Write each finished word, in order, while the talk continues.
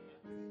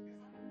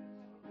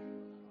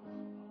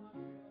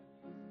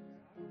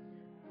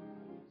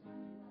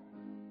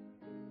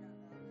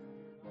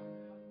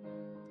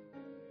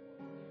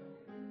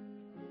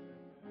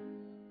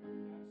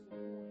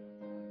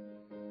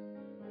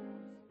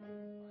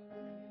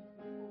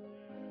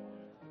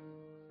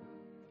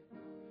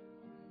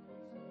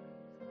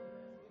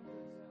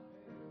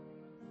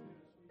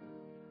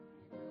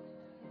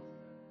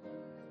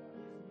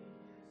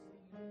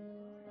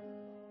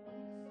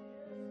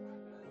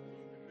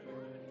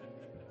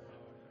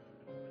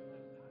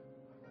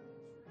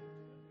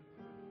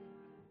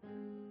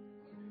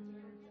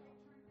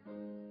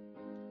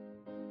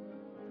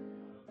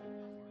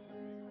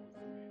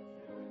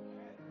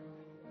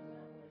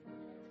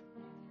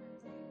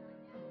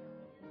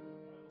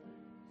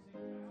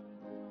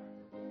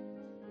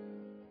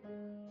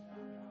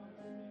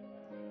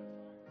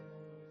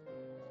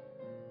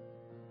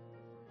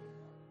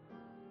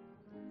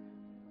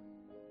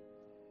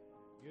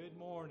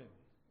morning.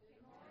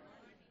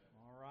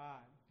 All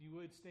right. If you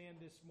would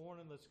stand this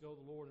morning, let's go to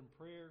the Lord in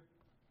prayer.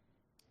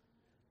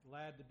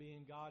 Glad to be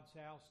in God's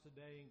house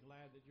today and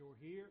glad that you're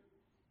here.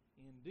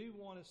 And do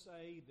want to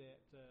say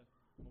that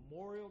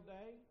Memorial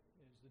Day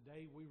is the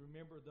day we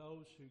remember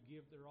those who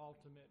give their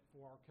ultimate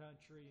for our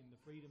country and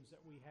the freedoms that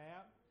we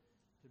have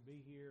to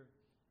be here.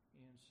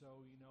 And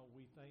so,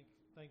 we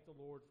thank the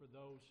Lord for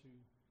those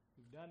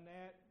who've done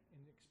that,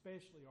 and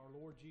especially our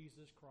Lord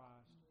Jesus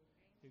Christ,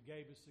 who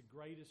gave us the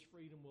greatest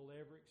freedom we'll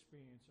ever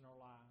experience in our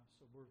lives.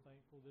 So we're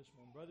thankful this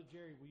morning. Brother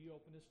Jerry, will you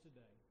open us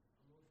today?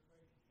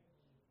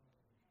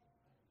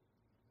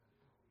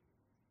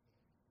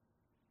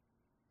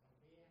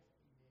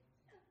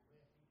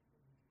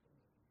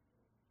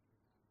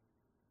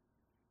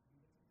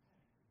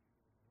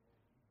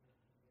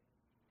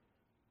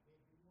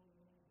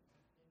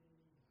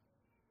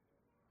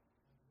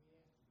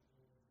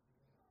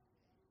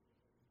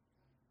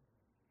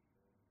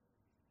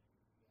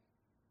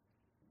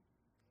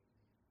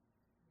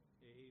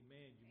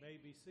 Amen. You may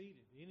be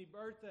seated. Any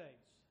birthdays?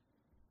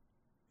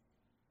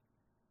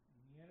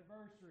 Any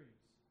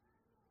anniversaries?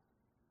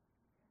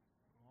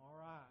 All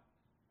right.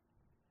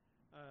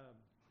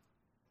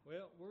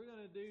 Well, we're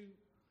going to do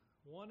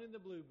one in the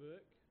blue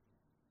book.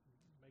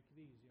 Make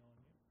it easy on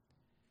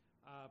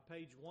you.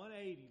 Page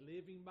 180,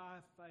 Living by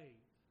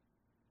Faith.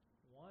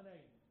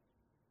 180.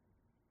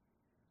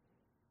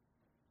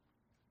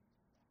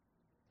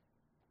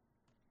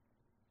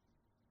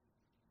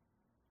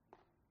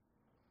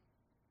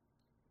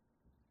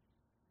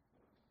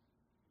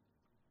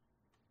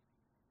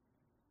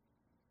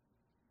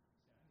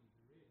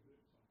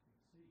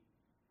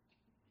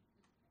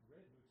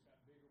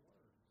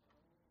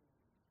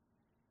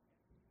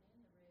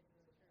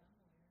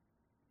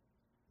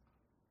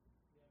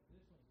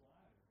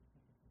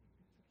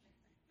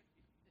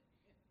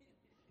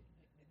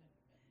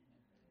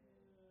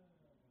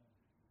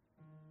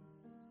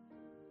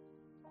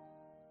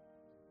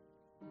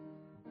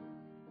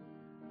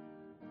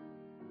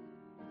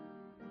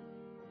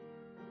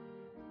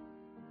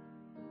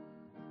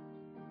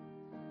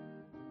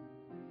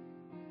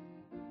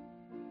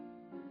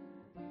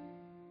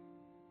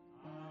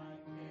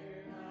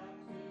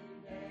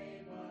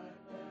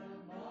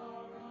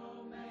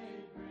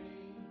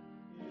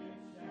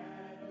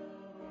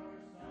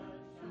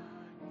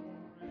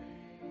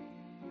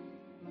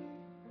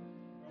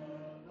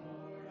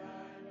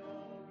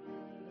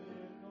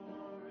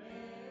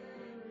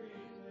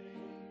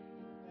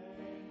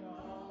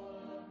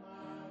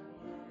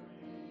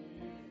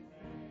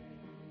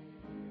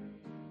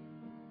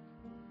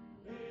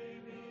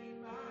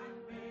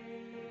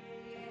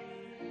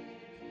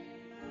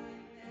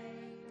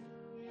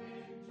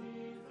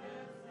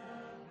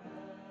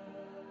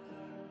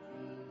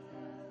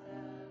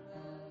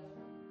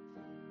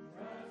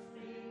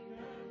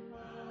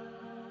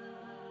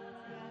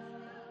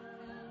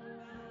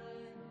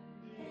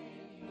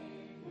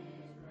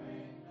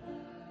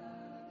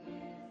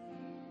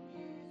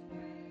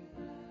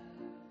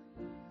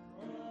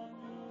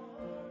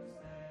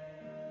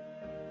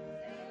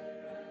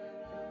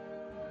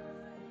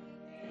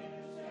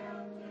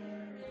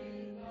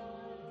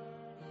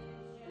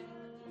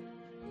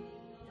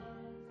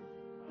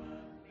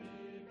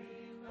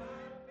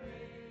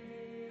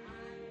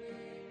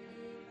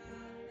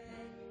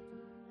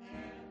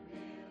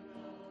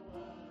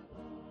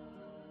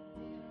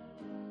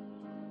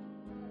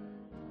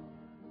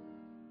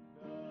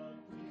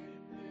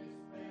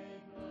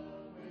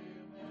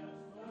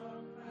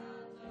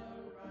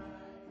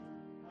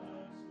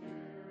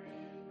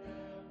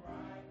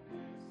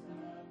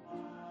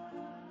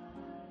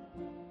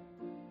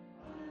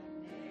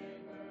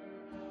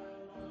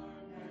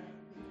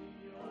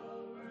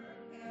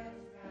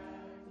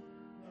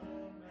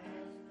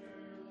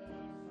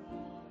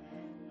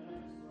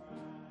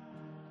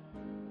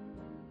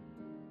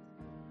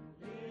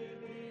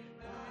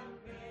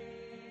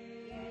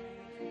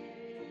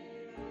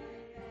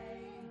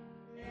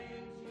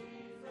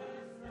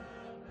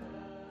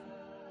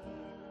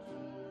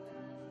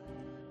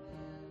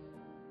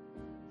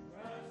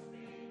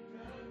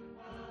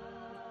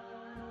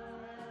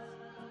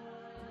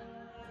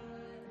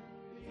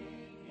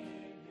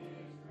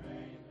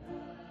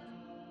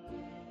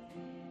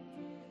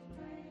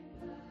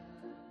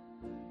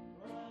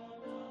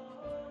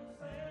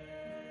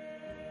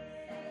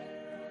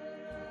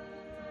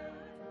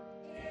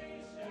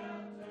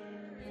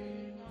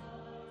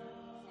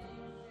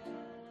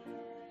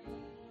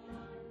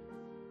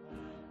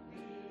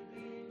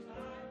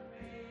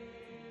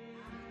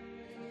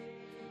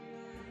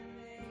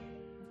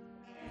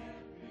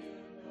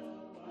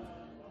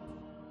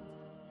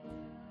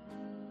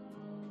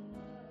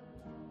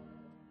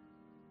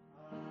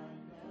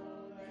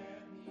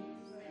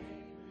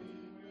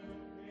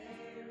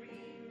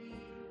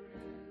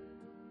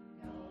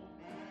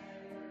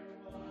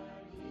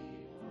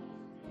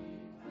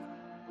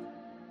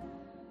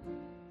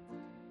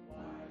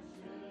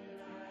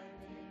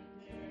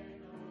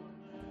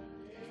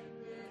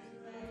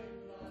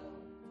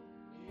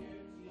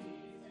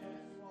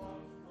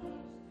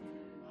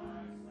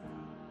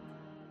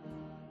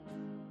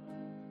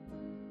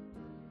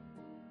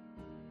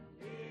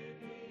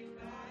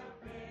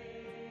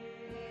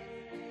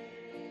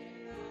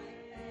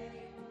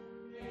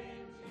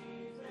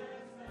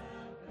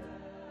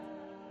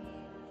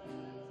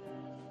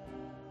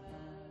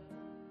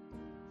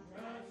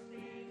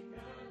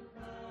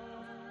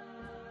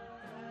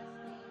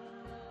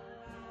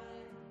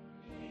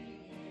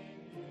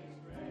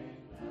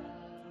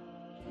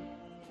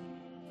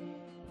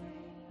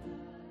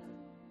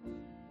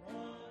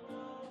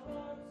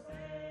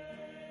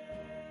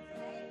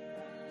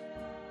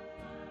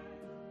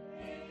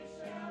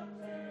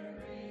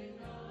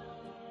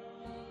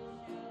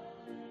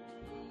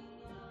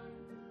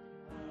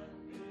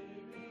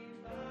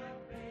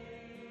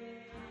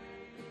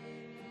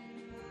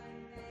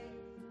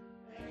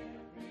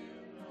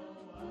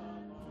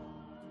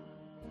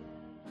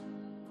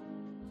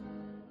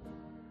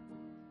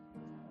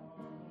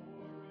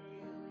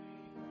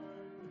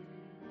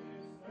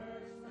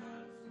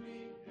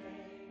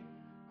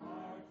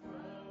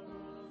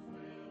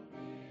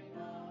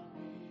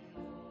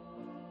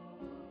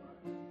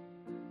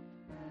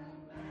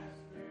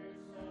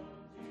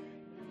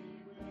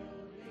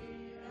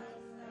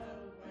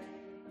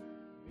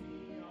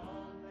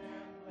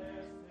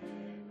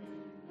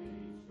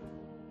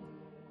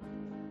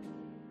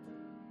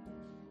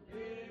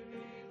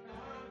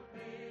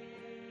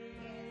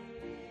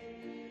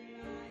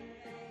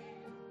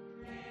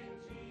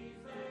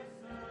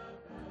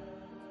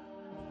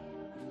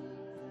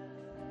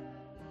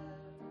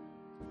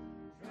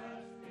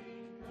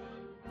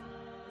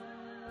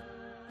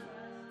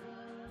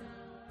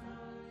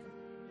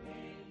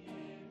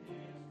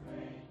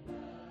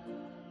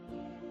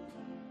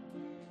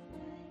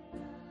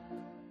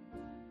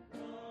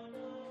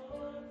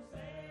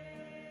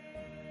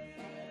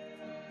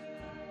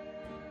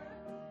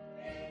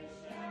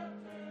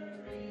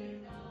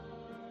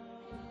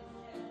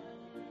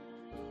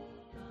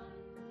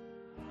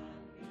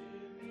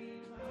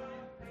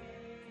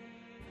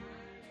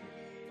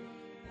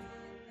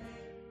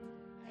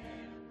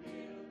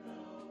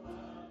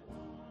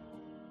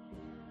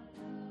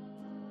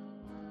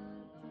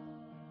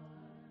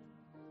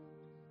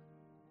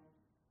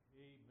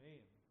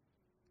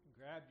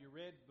 your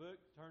red book,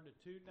 turn to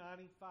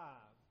 295.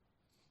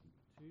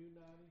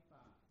 295.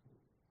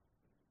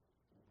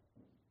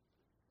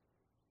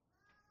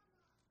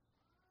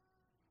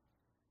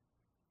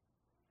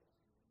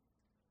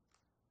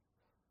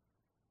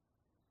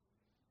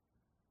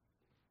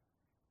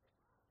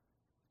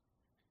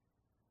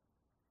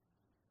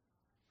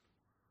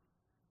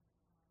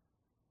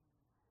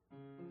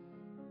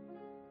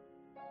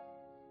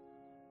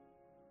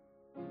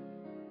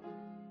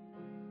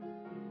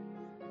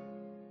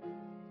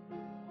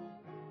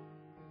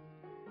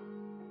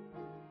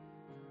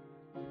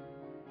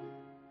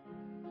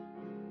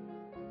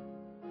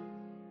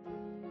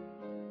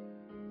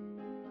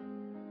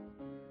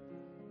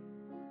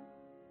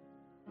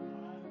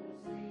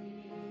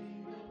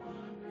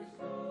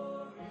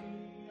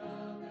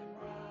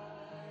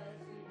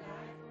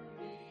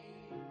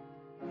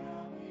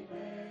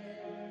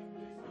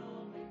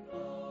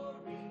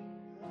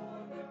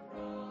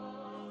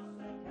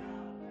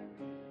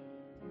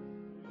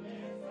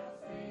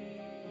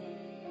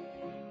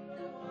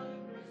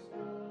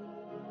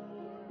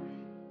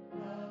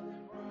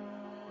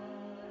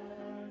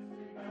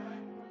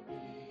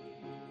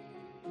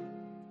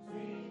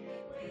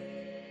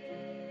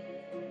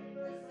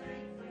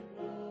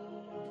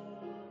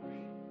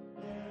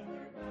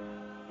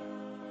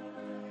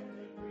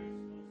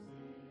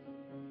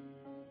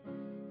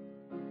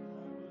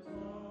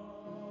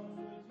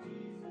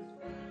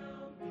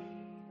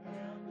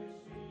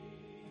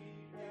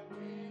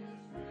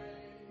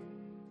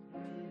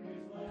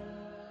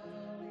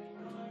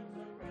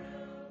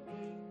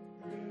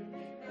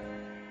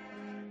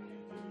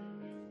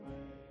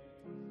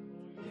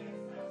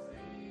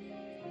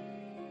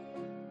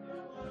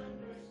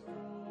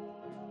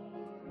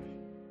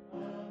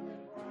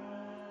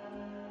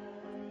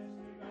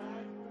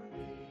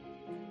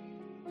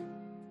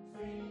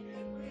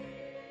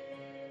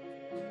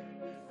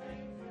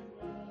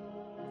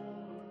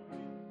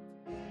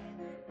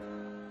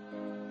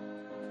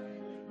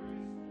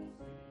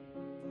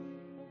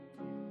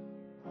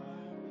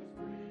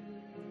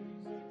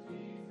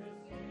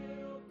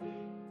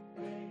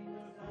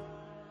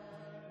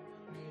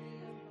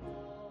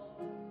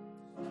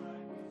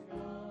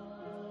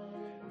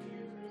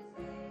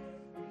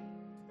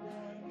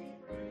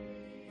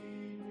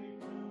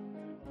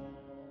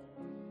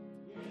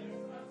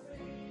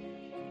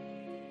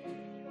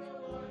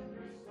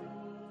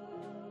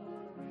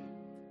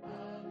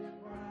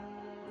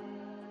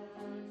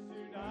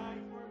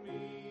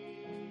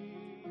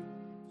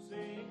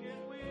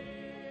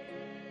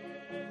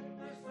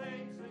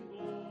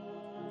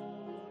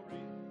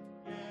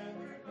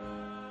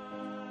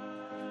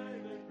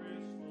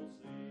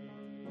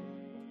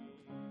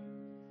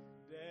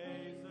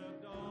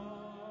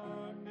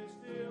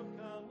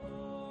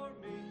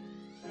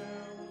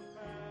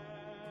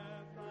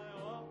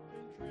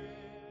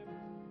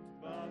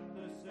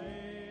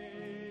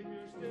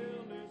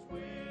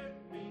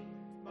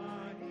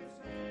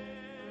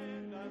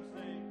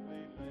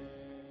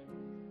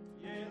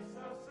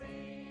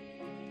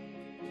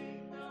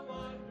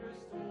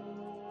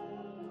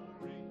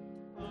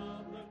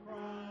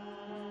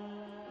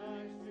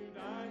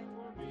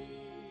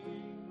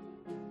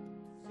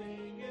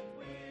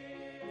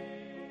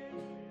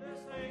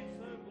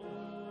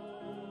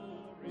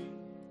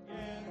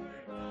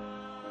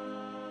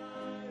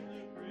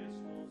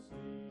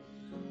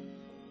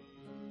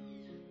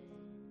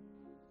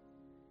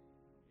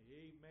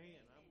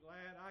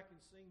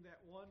 Sing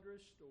that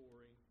wondrous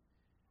story.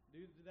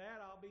 Due to that,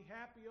 I'll be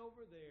happy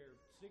over there.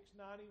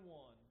 691.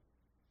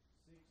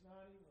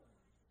 691.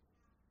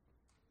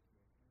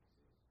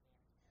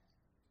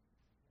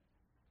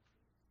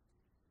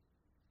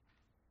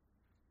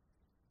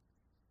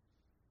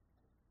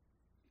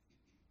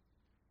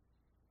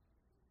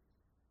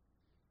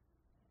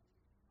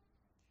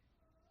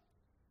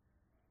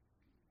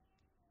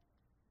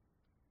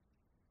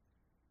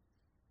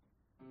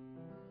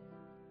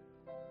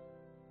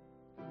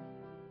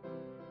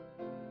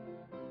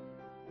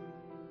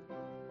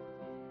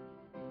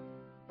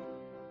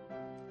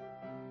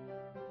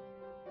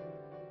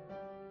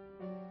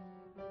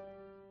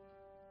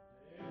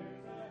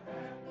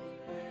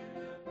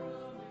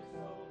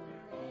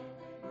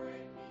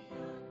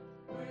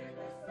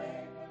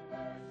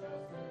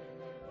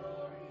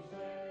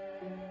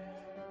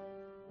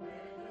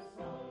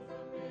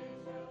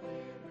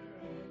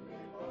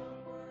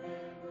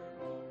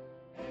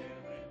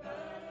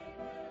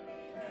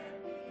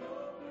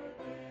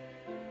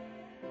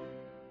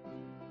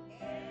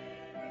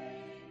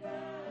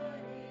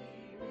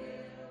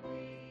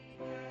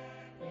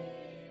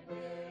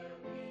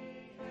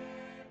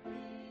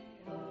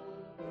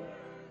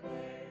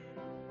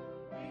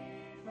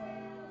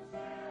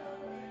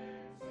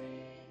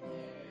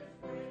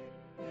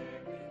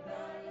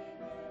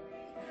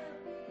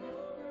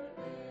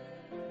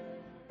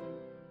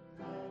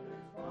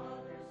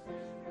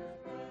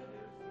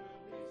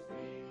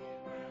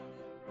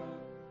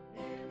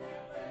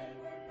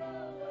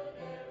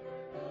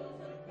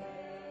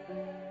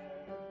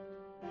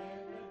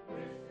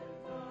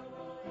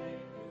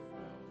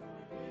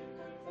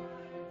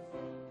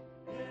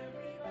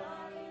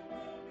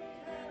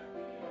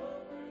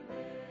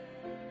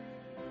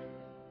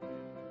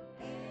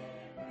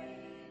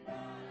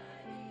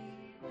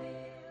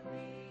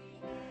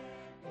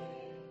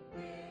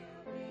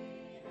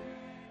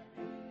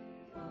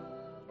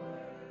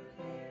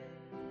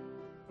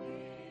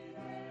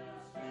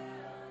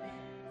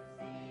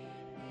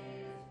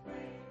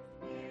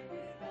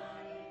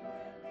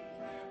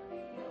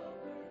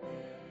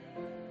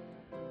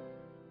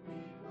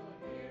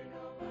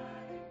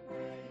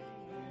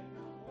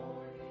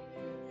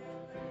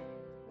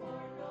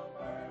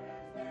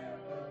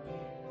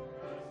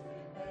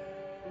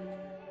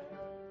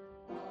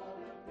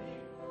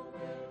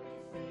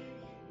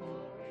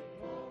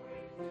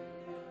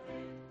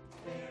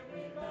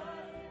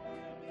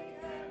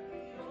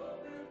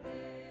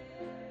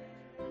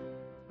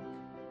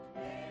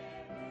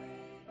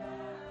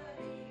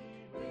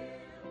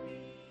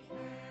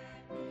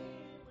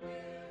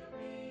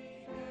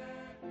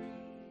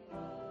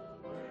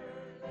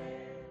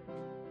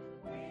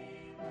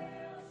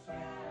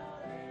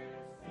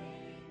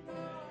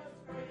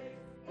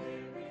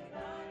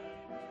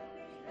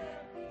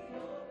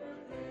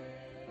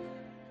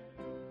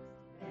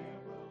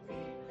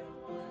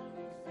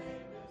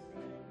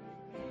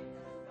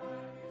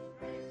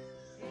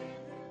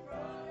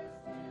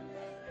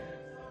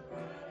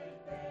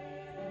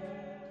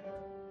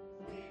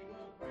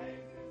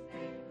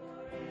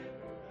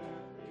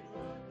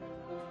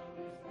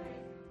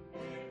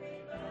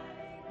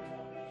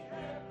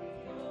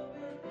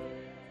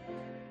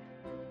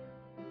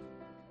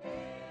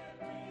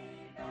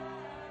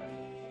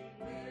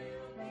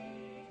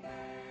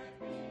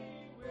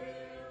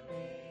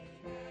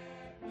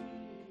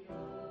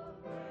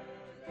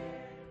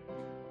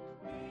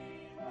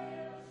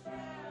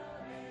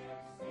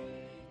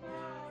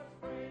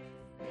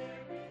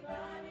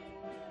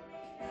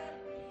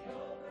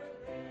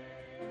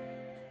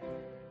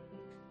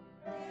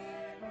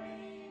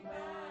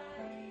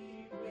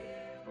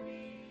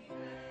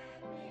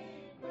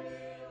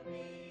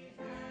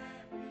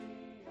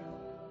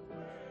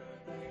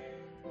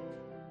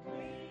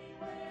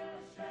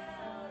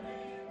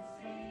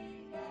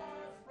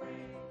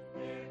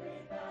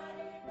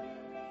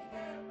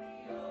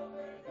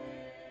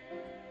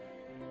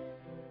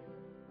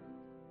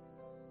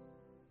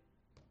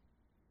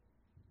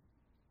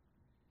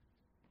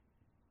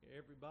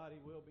 everybody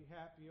will be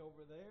happy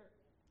over there,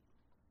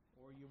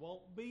 or you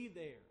won't be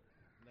there.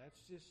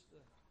 That's just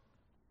the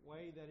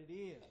way that it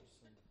is.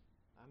 And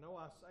I know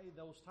I say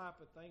those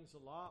type of things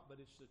a lot, but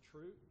it's the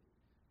truth.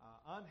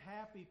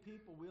 Unhappy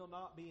people will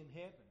not be in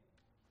heaven.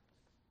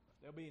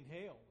 They'll be in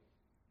hell.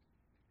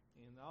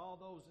 And all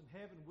those in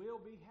heaven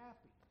will be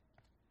happy.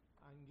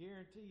 I can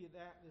guarantee you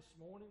that this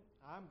morning.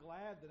 I'm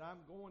glad that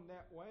I'm going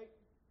that way.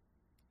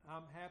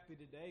 I'm happy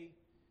today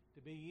to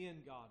be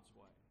in God's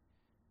way.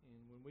 And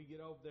when we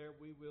get over there,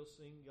 we will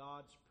sing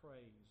God's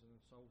praise. And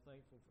I'm so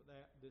thankful for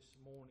that this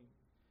morning.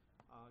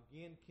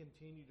 Again,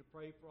 continue to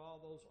pray for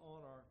all those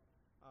on our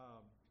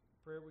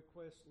prayer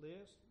request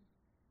list,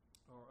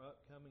 our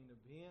upcoming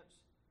events.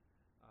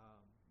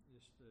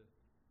 Just to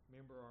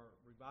remember our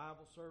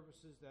revival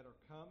services that are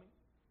coming,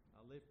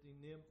 lifting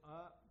them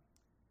up.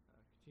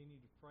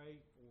 Continue to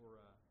pray for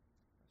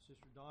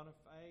Sister Donna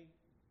Faye.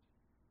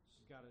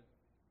 She's got a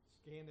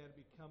scan that'll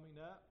be coming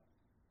up.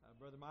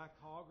 Brother Mike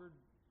Hoggard,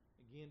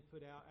 again, put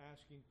out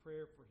asking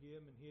prayer for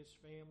him and his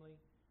family.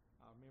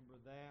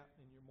 Remember that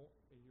in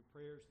your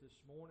prayers this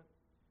morning.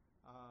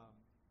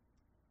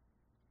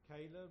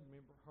 Kayla,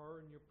 remember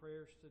her in your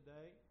prayers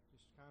today.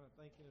 Just kind of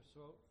thinking of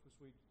so as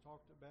we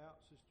talked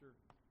about. Sister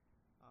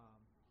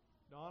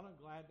Donna,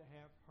 glad to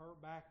have her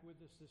back with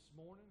us this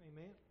morning.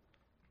 Amen.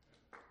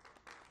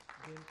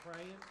 Been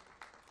praying.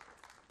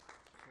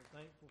 So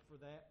thankful for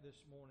that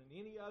this morning.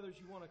 Any others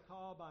you want to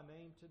call by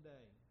name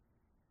today?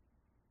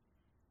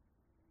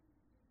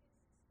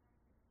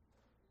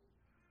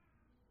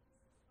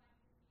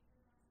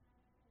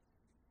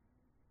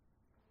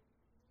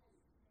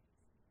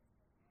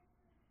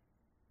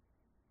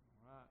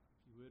 All right.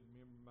 If you would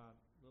remember my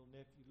little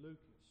nephew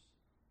Lucas.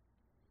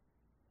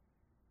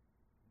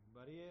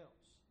 Anybody else?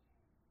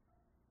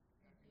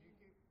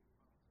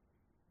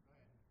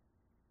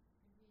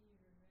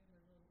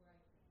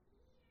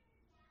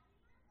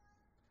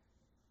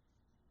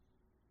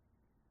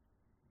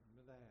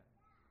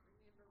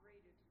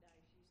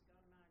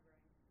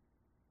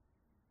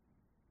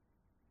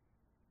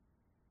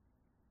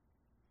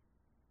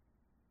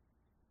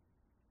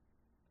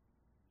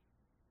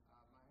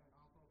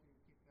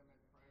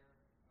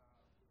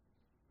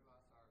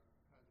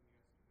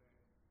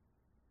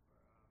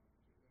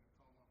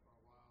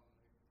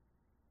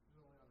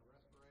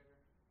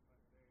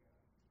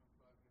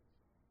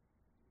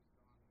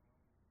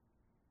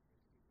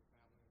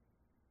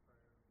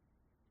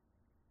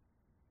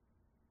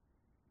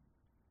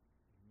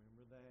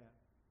 That.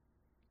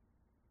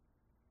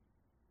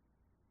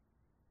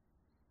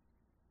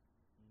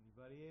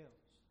 Anybody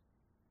else?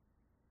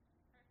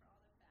 Pray for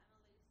all the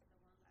families, the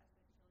one lost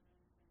their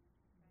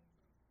children been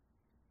affected for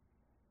our nation.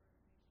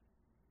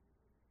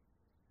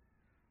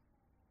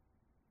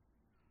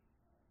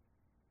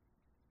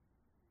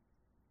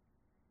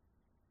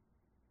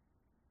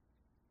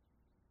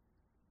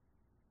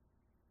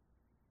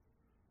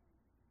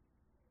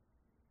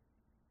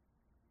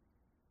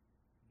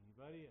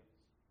 Anybody else?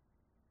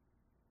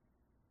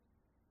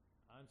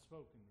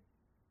 Unspoken.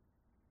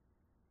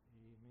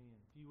 Amen.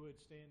 If you would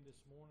stand this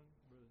morning,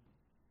 Brother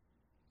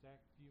Zach,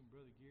 if you and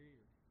Brother Gary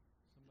or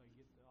somebody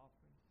get the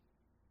offering.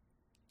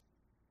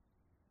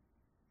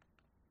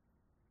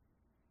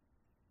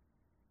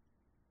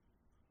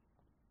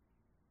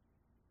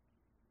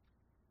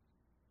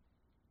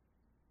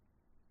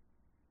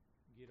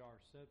 Get our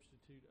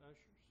substitute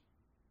ushers.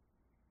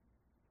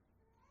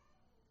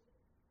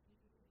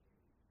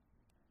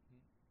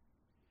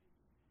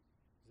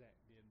 Zach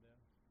did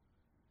though.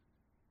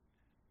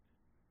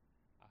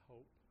 I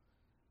hope.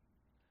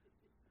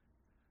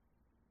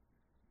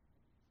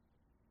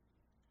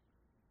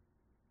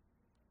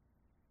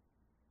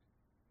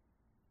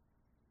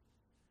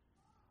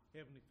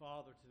 Heavenly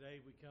Father,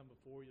 today we come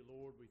before you,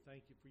 Lord. We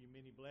thank you for your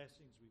many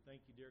blessings. We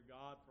thank you, dear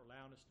God, for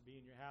allowing us to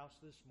be in your house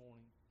this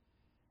morning.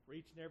 For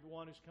each and every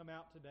one who's come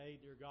out today,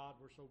 dear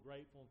God, we're so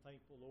grateful and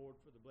thankful, Lord,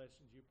 for the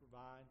blessings you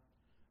provide.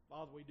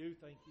 Father, we do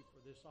thank you for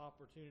this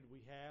opportunity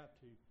we have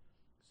to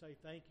say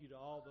thank you to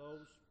all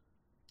those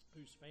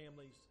whose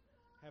families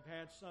have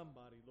had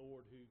somebody,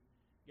 Lord, who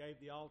gave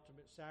the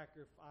ultimate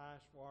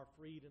sacrifice for our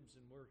freedoms,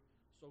 and we're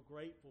so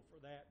grateful for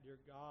that, dear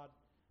God,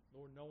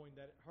 Lord, knowing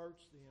that it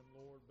hurts them,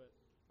 Lord, but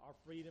our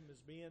freedom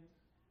has been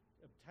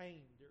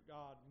obtained, dear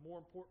God,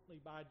 more importantly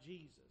by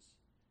Jesus,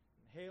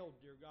 and held,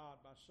 dear God,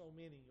 by so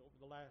many over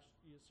the last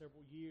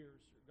several years,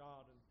 dear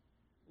God. And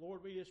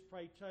Lord, we just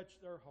pray, touch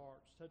their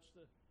hearts, touch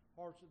the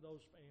hearts of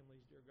those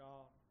families, dear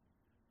God.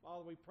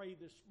 Father, we pray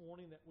this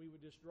morning that we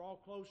would just draw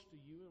close to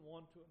you and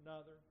one to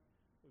another.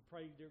 We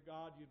pray, dear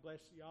God, you'd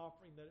bless the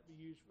offering, that it be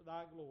used for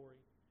thy glory.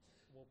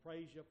 And we'll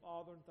praise you,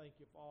 Father, and thank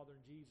you, Father,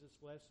 in Jesus'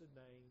 blessed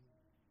name.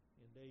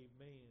 And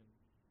amen.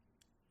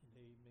 And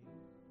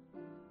amen.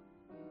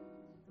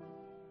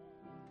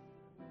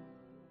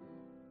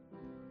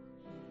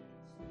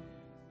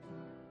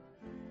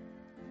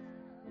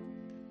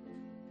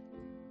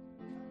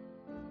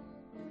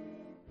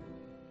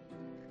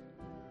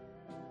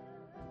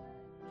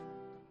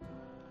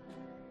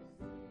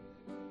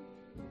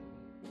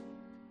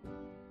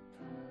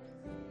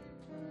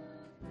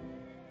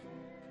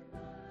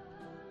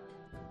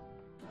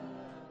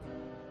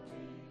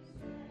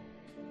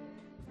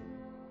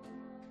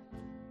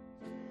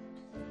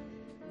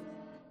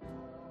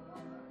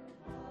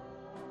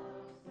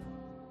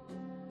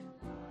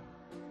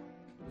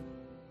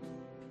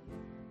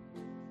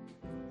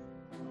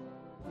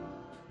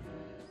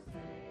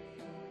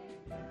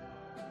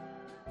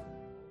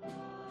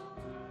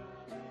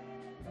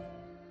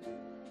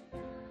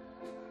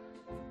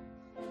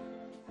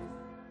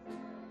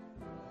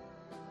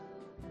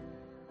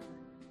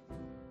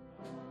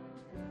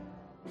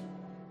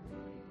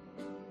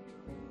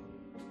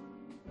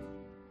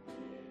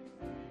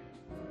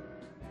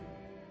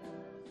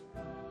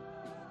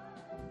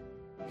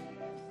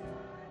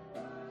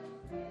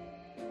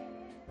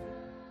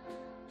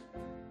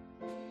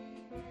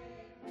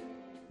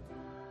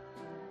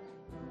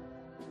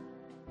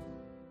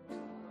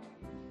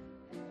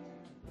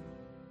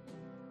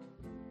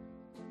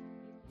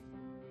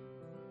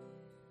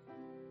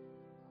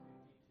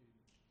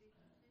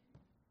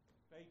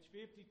 Page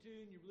 52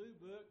 in your blue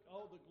book.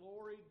 Oh, the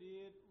glory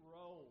did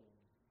roll.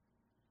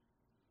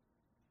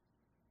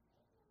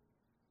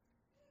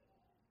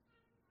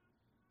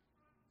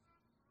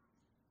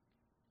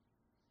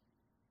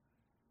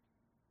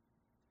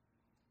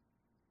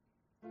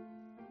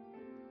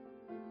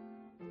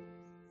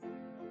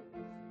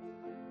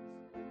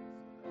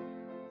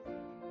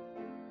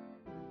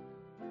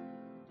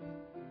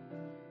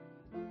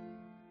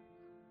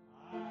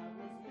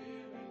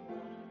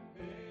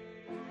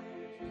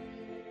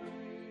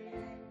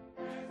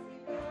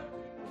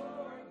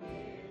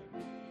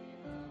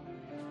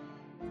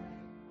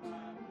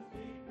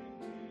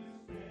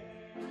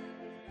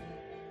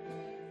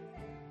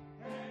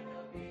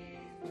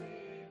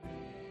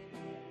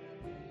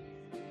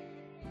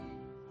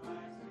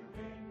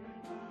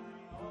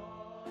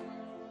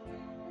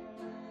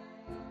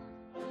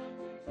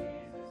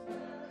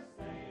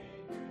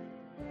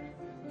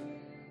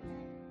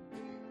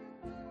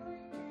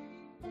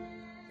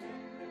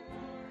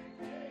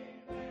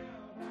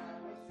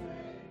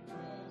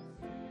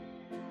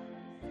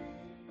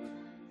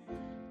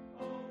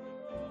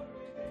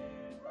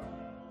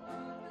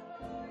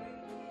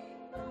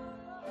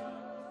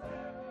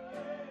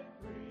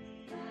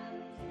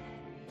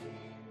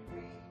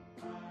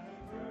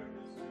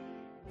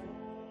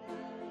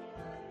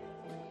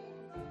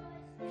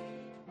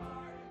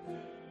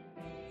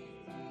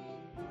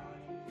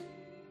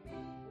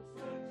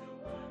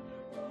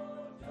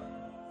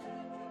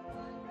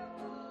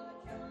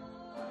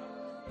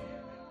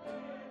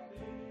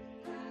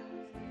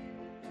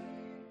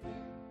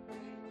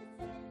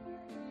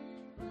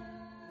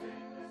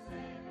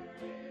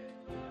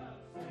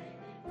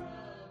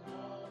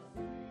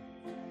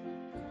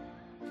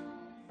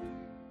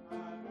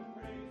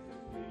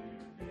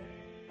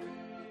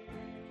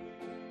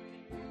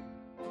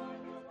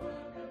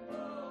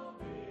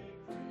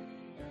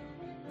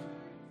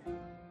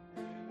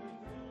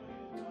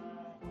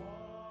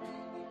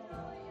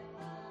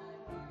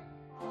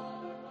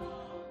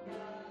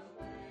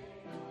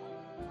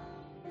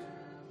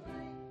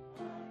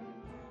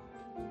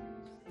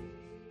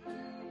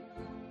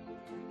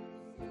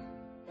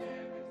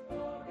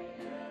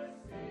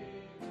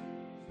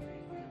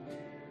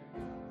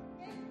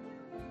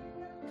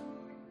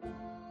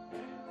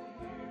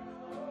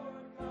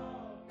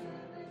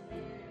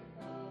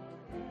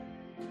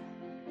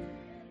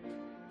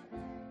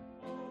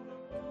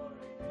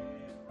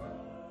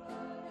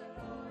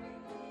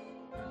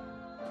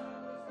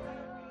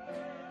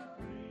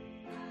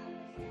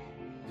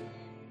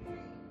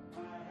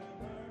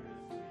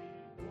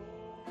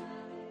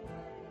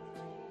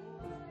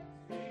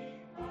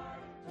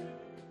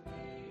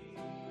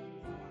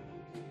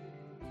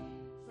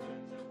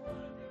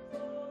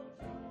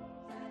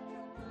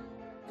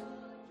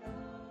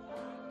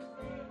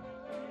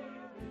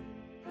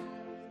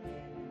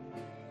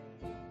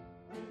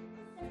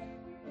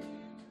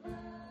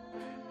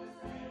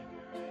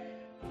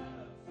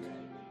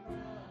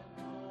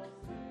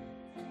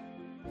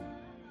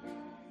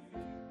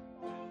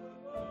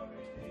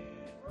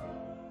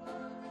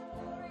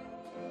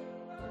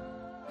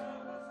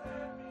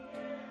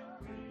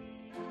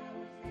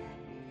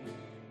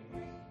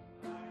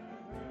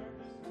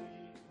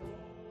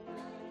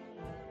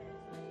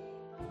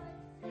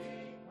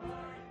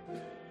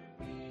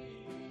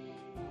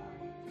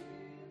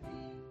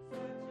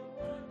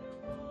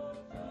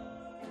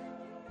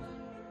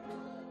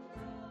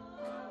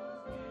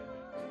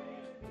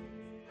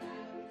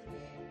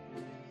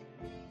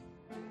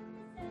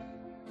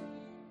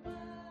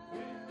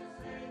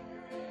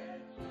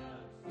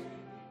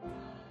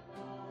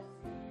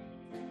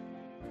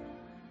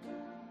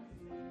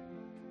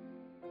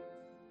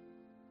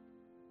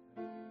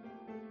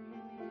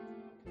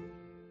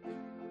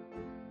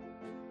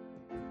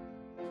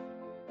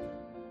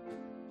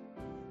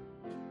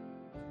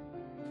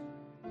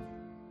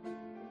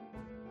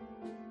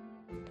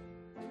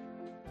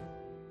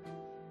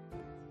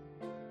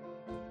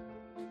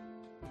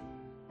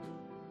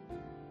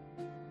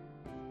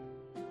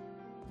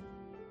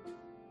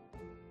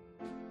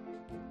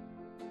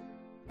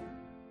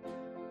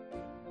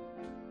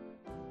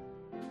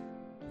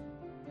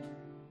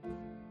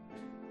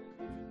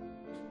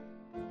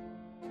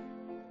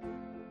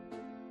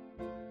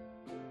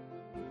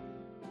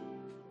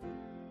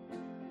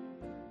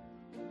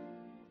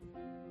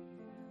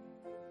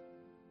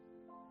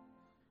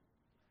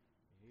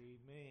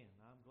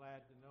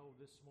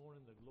 This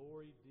morning the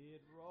glory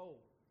did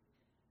roll.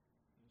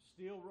 It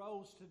still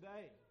rolls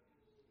today.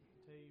 I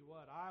tell you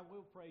what, I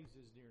will praise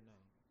His dear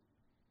name.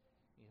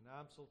 And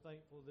I'm so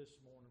thankful this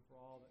morning for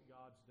all that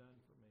God's done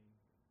for me.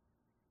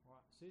 All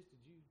right, sis,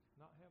 did you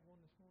not have one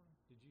this morning?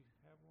 Did you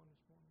have one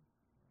this morning?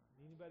 All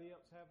right. Anybody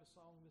else have a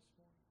song this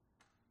morning?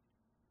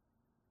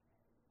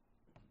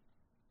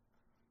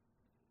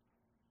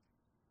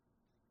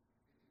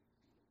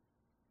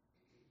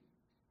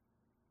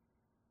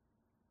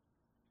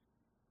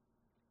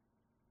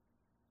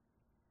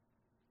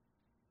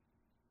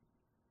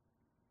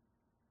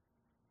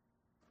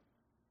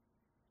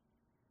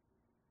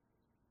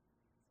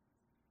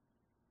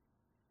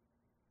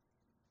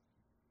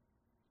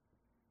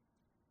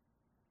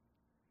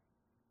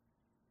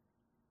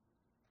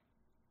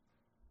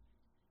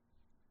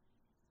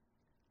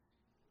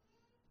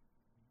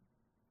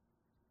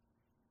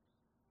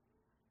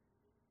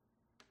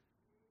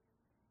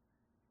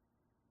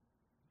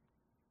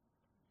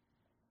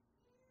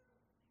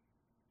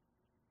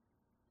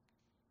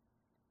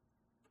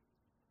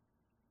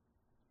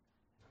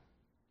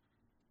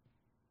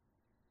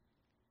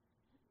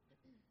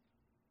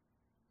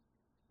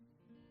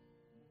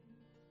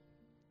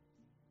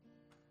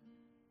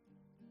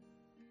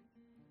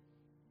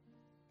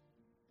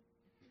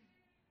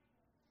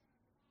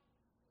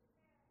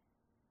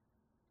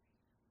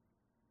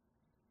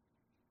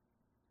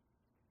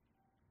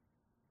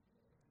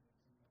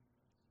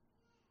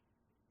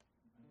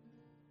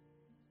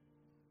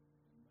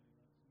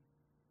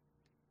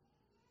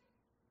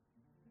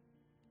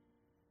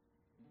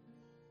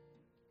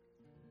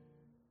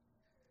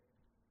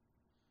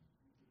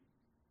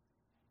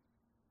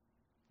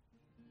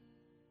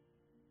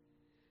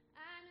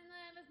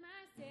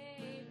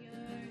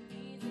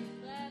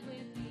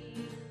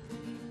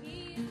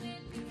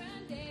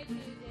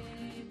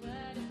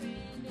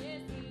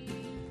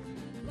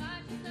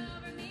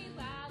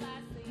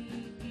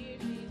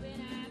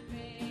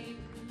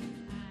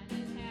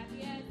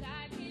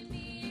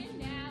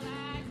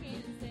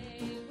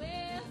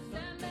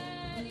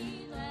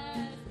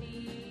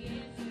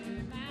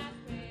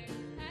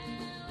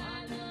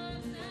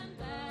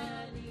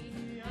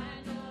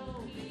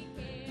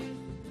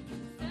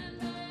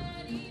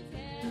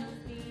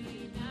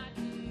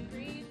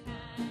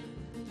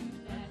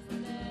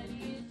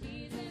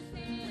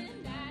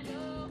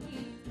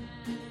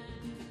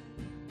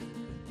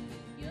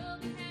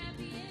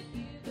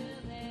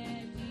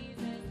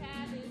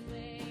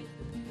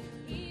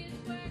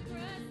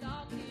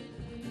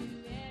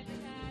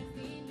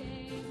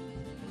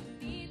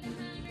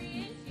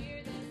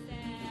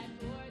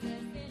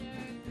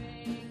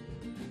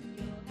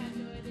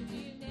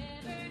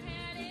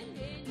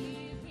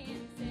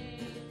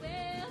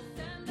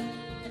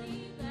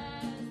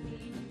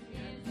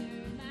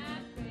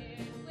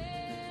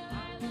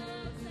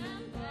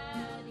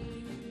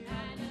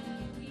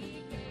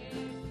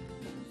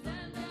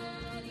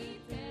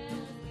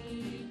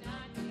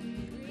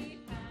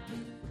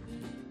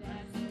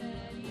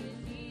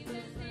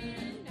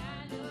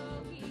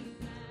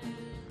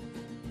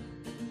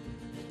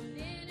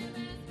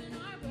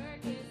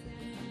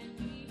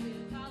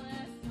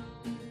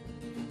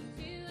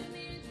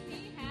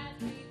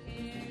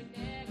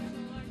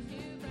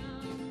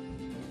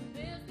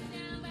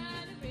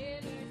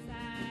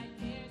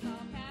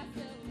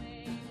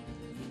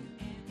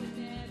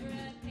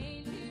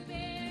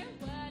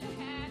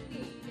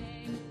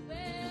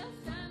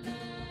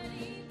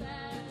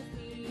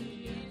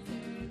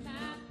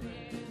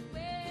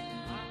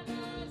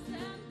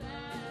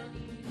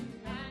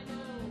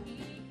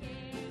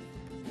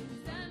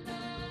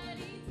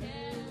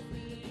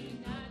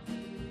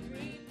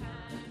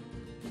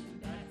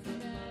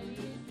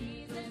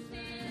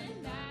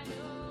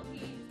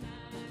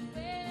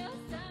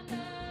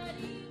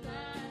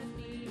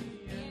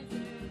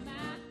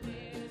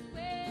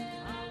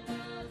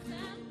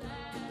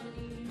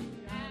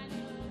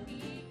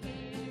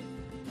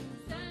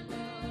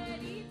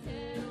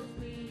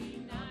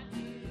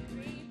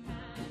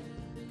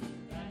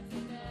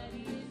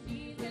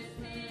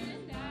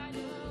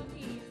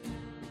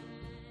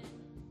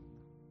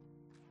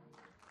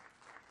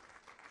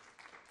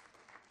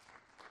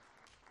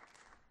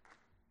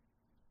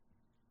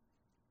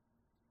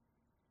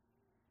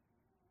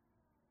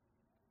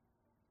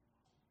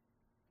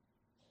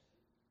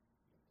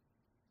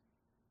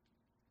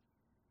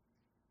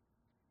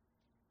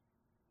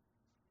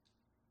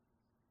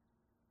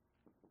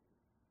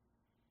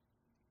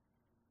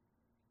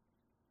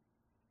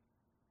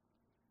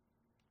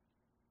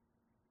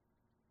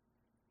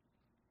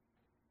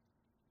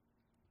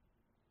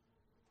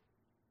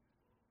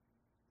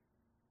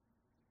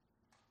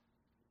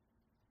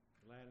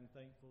 glad and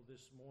thankful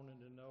this morning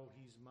to know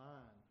He's mine.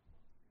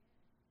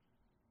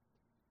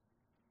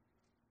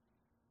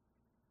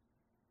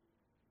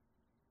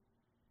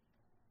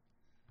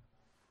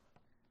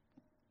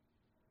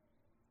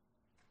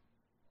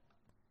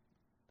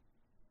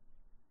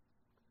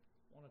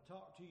 I want to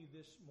talk to you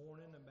this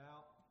morning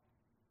about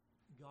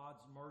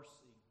God's mercy.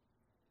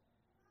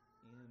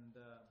 And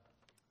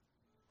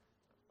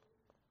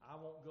I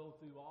won't go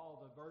through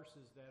all the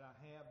verses that I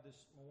have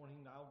this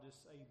morning. I'll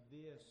just say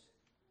this.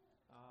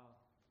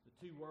 The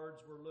two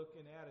words we're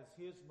looking at is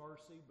His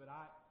mercy, but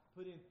I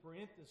put in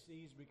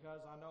parentheses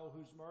because I know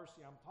whose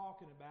mercy I'm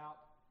talking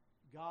about,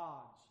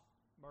 God's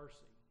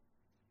mercy.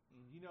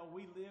 And you know,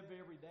 we live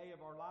every day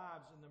of our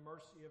lives in the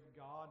mercy of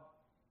God.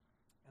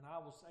 And I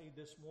will say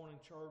this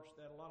morning, church,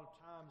 that a lot of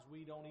times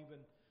we don't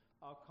even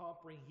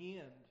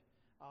comprehend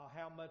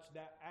how much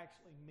that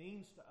actually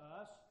means to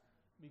us,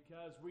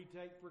 because we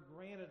take for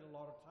granted a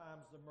lot of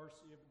times the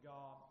mercy of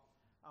God.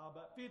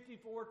 But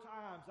 54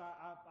 times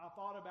I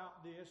thought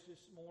about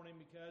this morning,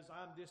 because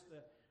I'm just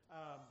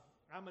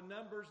I'm a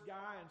numbers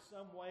guy in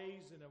some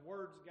ways and a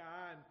words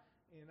guy,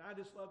 and I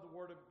just love the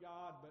Word of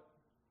God. But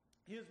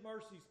His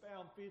mercy's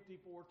found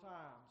 54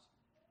 times.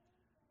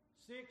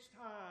 6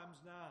 times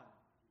 9.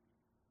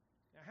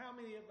 Now, how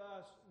many of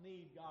us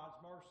need God's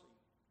mercy?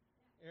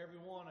 Every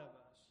one of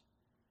us.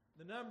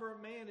 The number of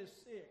man is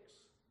 6.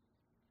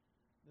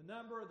 The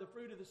number of the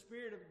fruit of the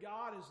Spirit of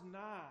God is 9.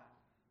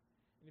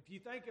 And if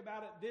you think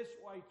about it this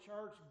way,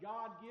 church,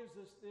 God gives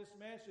us this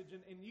message,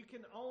 and you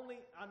can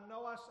only, I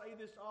know I say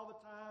this all the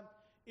time,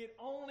 it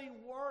only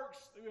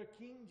works through a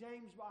King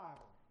James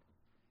Bible.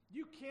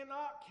 You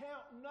cannot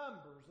count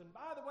numbers. And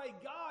by the way,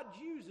 God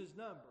uses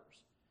numbers.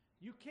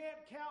 You can't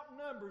count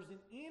numbers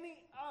in any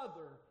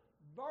other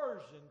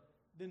version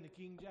than the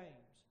King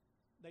James.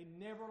 They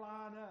never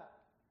line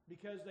up,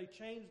 because they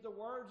change the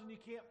words and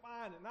you can't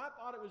find it. And I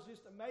thought it was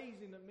just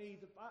amazing to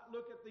me to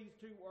look at these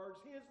two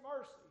words, His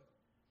mercy,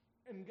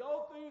 and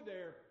go through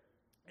there,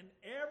 and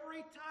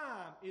every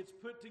time it's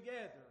put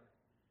together,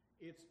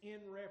 it's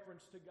in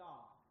reference to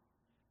God.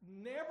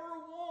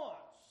 Never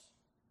once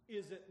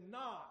is it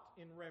not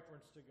in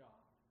reference to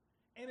God.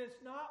 And it's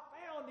not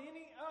found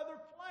any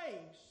other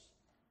place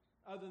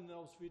other than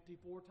those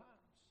 54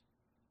 times.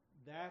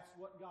 That's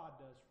what God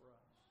does for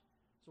us.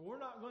 So we're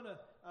not going to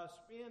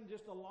spend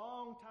just a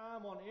long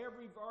time on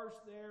every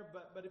verse there,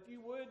 but if you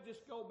would,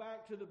 just go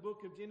back to the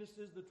book of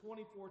Genesis, the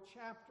 24th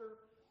chapter,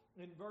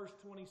 in verse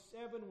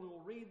 27.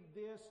 We'll read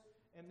this,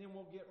 and then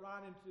we'll get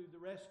right into the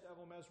rest of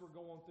them as we're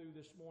going through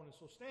this morning.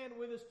 So stand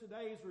with us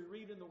today as we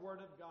read in the Word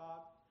of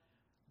God.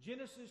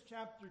 Genesis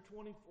chapter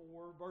 24,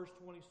 verse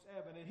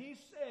 27. And he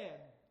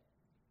said,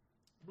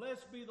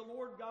 "Blessed be the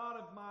Lord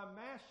God of my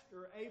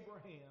master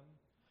Abraham,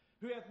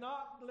 who hath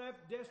not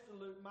left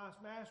desolate my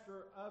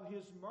master of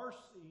His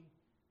mercy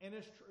and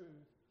His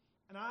truth.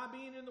 And I,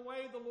 being in the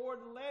way, the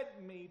Lord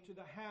led me to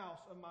the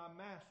house of my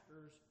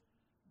master's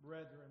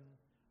brethren."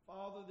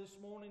 Father, this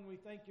morning we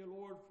thank you,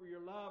 Lord, for your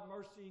love,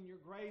 mercy, and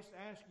your grace,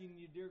 asking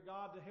you, dear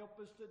God, to help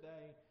us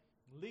today.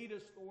 Lead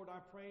us, Lord, I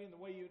pray, in the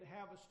way you'd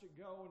have us to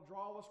go, and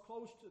draw us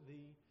close to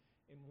thee,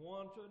 and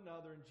one to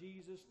another. In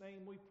Jesus'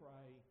 name we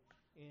pray,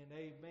 and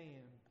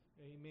amen.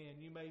 Amen.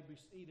 You may be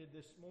seated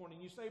this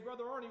morning. You say,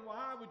 "Brother Ernie,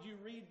 why would you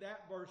read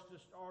that verse to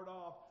start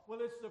off?"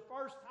 Well, it's the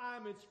first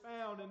time it's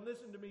found, and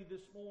listen to me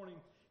this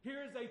morning.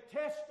 Here is a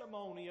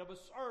testimony of a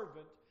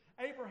servant.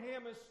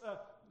 Abraham has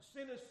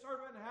sent his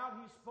servant out.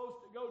 He's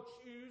supposed to go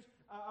choose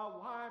a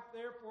wife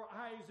there for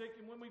Isaac.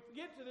 And when we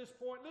get to this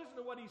point, listen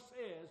to what he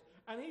says.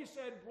 And he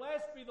said,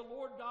 "Blessed be the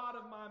Lord God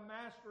of my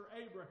master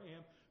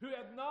Abraham, who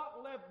hath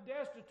not left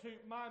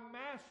destitute my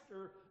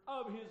master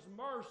of His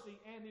mercy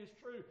and His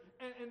truth."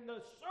 And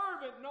the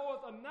servant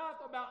knoweth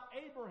enough about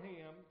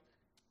Abraham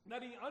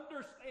that he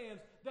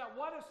understands that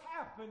what has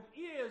happened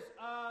is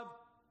of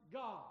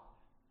God.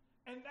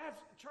 And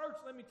that's, church,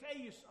 let me tell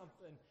you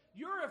something.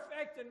 Your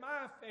effect and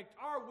my effect,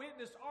 our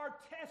witness, our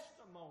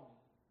testimony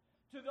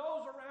to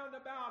those around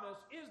about us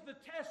is the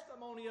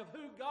testimony of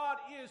who God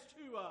is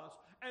to us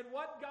and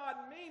what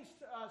God means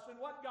to us and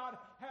what God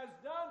has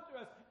done to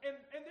us. And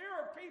there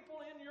are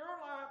people in your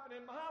life and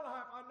in my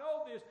life, I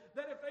know this,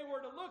 that if they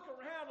were to look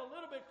around a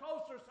little bit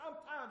closer,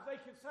 sometimes they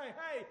can say,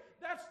 "Hey,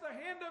 that's the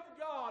hand of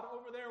God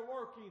over there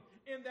working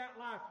in that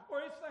life."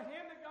 Or it's the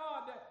hand of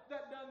God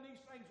that done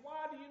these things.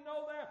 Why do you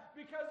know that?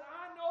 Because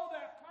I know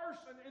that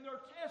person in their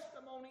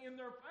testimony, in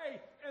their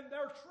faith, and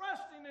they're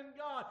trusting in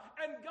God.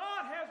 And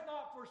God has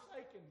not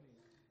forsaken me.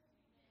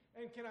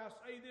 And can I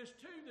say this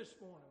too this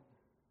morning?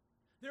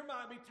 There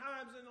might be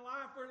times in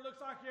life where it looks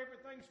like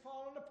everything's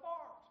falling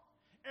apart.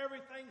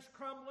 Everything's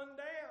crumbling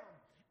down.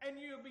 And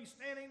you'll be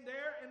standing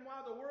there, and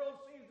while the world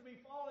seems to be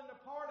falling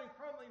apart and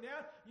crumbling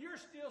down, you're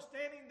still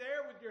standing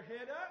there with your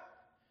head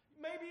up,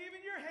 maybe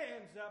even your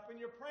hands up, and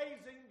you're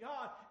praising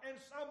God. And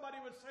somebody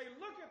would say,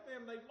 "Look at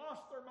them, they've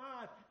lost their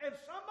mind." And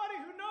somebody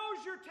who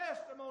knows your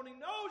testimony,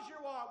 knows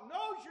your walk,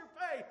 knows your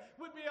faith,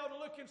 would be able to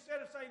look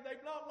instead of saying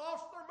they've not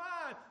lost their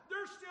mind.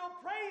 They're still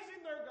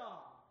praising their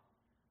God.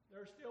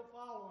 They're still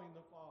following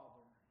the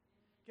Father.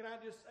 Can I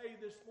just say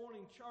this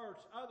morning, church,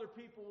 other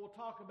people will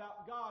talk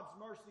about God's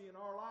mercy in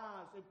our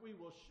lives if we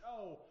will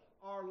show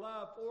our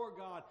love for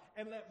God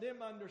and let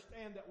them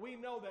understand that we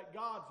know that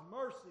God's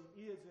mercy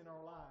is in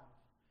our lives.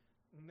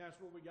 And that's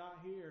what we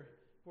got here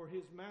for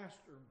his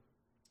master.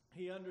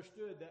 He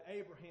understood that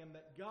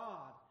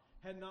God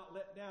had not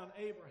let down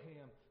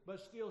Abraham, but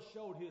still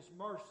showed his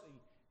mercy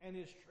and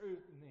his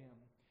truth in him.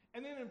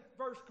 And then in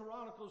 1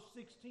 Chronicles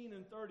 16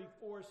 and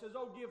 34, it says,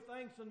 "Oh, give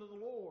thanks unto the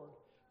Lord,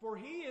 for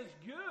he is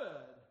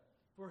good,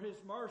 for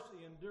his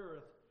mercy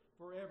endureth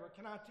forever."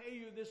 Can I tell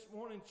you this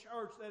morning,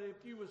 church, that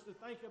if you was to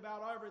think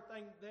about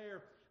everything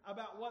there,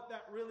 about what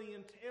that really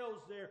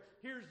entails there,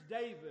 here's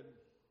David.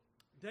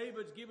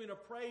 David's giving a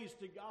praise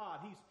to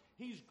God.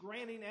 He's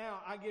granting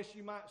out, I guess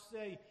you might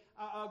say,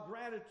 a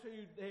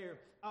gratitude there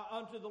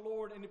unto the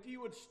Lord. And if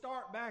you would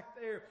start back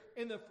there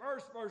in the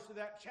first verse of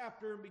that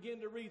chapter and begin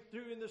to read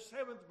through in the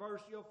 7th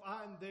verse, you'll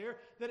find there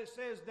that it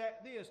says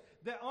that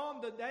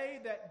on the day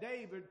that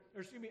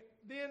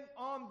then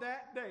on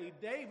that day,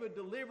 David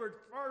delivered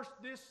first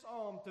this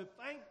psalm to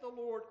thank the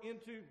Lord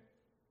into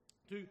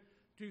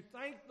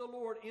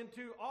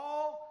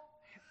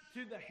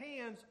the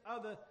hands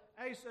of the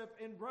Asaph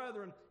and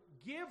brethren.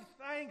 Give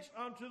thanks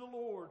unto the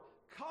Lord.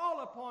 Call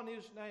upon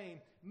his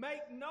name.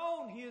 Make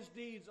known his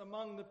deeds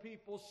among the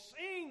people.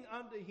 Sing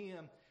unto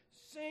him.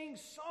 Sing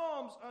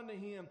psalms unto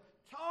him.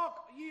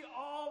 Talk ye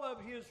all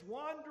of his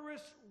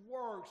wondrous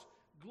works.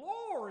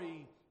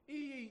 Glory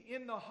ye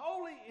in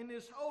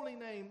his holy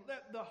name.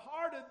 Let the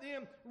heart of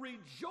them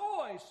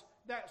rejoice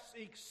that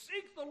seek.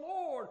 Seek the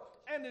Lord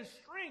and his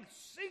strength.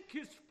 Seek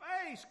his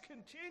face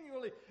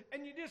continually.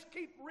 And you just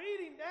keep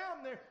reading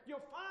down there.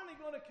 You're finally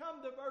going to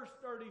come to verse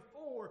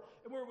 34,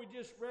 where we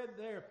just read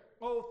there.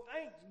 Oh,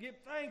 give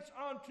thanks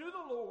unto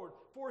the Lord,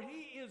 for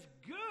he is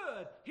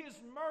good.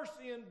 His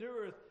mercy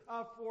endureth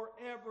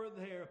forever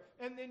there.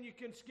 And then you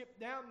can skip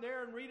down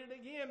there and read it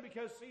again,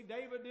 because see,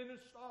 David didn't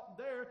stop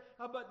there,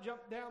 but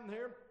jump down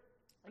there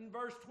in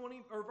verse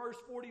 20 or verse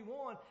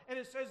 41, and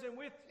it says, "And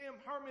with him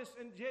Hermas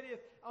and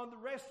Jeduthun and the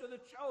rest of the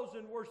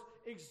chosen were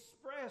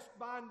expressed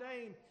by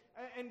name,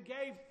 and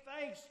gave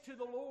thanks to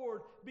the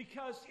Lord,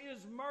 because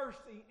his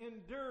mercy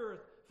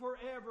endureth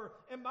forever."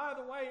 And by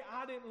the way,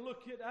 I didn't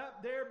look it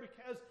up there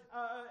because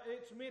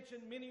it's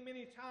mentioned many,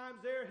 many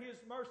times there,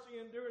 his mercy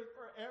endureth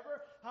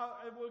forever.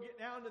 We'll get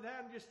down to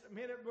that in just a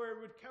minute, where it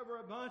would cover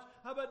a bunch.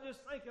 But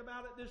just think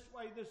about it this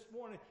way this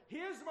morning.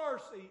 His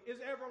mercy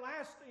is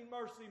everlasting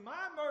mercy.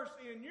 My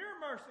mercy and your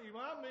mercy,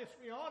 well, I'm just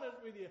be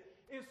honest with you,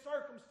 is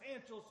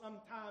circumstantial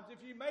sometimes.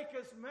 If you make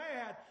us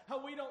mad,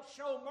 we don't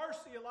show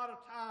mercy a lot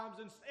of times.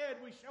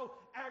 Instead, we show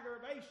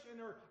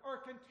aggravation or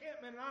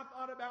contentment. And I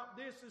thought about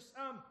this as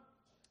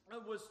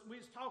we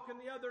was talking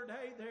the other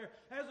day there.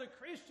 As a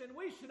Christian,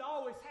 we should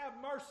always have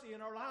mercy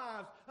in our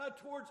lives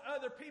towards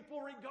other people,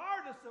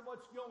 regardless of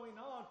what's going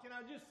on. Can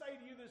I just say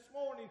to you this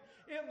morning,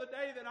 in the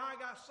day that I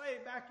got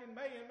saved back in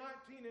May of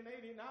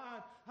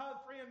 1989,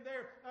 friend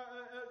there,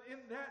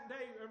 in that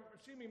day,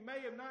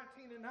 May of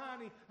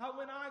 1990,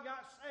 when I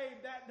got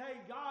saved that day,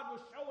 God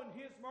was showing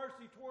his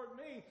mercy toward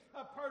me,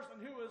 a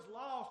person who was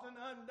lost and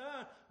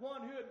undone,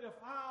 one who had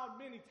defiled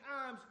many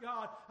times,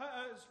 God,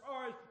 as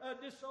far as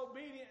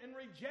disobedient and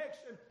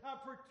rejection,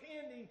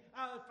 pretending,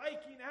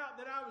 faking out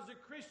that I was a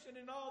Christian,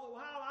 and all the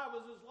while I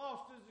was as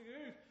lost as a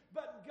goose.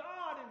 But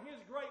God, in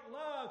his great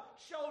love,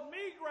 showed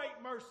me great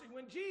mercy.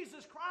 When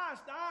Jesus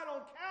Christ died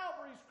on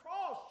Calvary's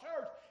cross,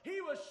 church,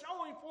 he was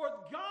showing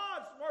forth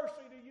God's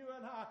mercy to you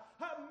and I.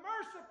 A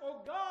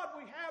merciful God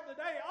we have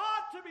today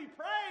ought to be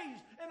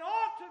praised and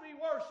ought to be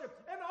worshiped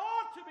and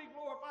ought to be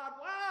glorified.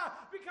 Why?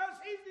 Because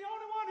he's the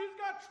only one who's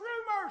got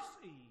true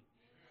mercy.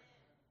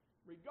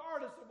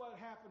 Regardless of what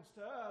happens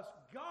to us,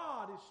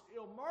 God is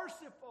still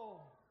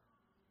merciful.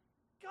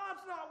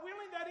 God's not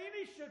willing that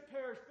any should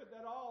perish, but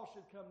that all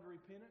should come to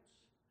repentance.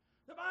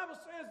 The Bible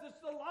says it's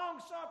the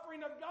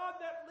long-suffering of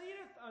God that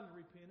leadeth unto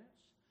repentance.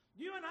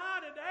 You and I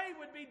today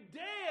would be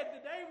dead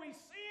the day we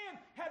sin,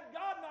 had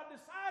God not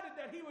decided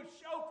that he would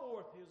show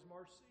forth his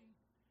mercy.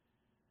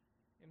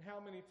 And how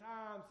many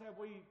times have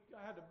we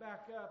had to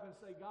back up and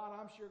say, God,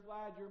 I'm sure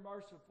glad you're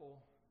merciful,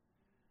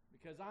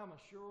 because I'm a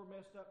sure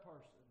messed up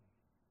person.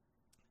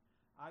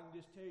 I can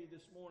just tell you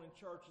this morning,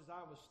 church, as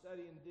I was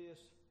studying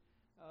this,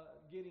 I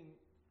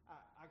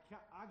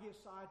get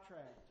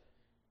sidetracked.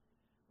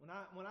 When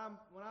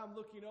I'm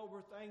looking over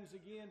things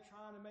again,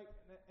 trying to make,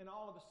 and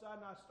all of a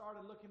sudden I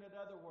started looking at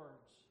other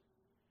words.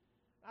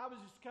 I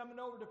was just coming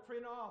over to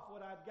print off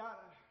what I'd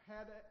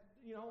had,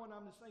 and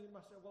I'm just thinking to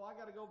myself, well, I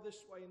got to go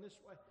this way and this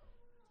way.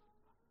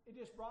 It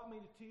just brought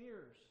me to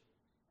tears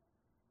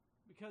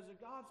because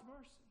of God's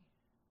mercy,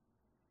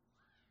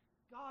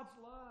 God's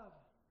love,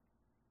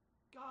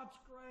 God's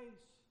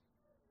grace,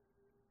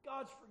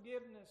 God's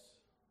forgiveness.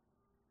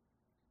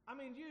 I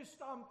mean, you just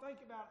stop and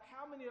think about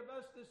how many of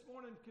us this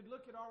morning could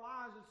look at our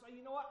lives and say,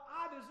 you know what,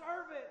 I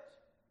deserve it.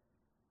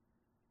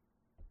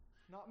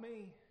 Not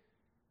me.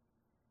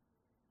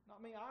 Not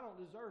me, I don't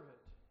deserve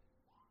it.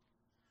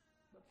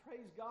 But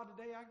praise God,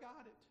 today I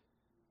got it.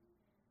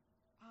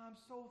 I'm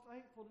so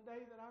thankful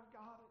today that I've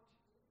got it.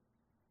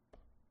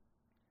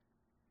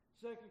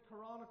 2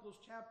 Chronicles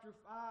chapter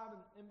 5.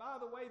 And by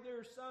the way, there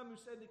are some who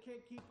said they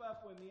can't keep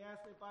up with me.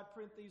 Asked me if I'd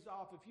print these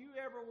off. If you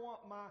ever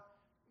want my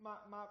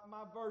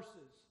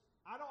verses,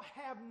 I don't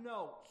have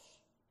notes.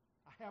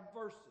 I have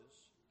verses.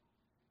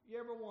 If you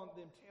ever want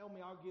them, tell me,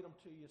 I'll get them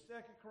to you. 2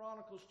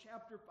 Chronicles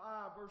chapter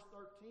 5, verse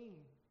 13.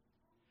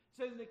 It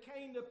says, and it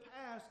came to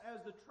pass as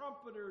the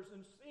trumpeters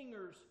and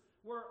singers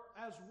were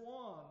as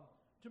one,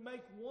 to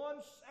make one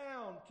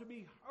sound to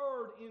be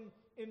heard in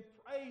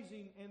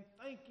praising and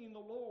thanking the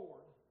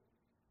Lord.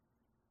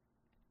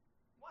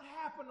 What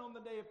happened on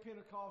the day of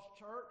Pentecost,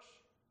 church?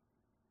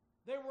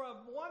 They were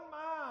of one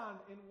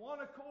mind and one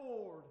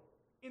accord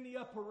in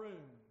the upper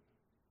room.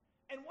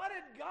 And what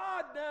had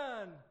God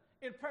done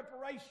in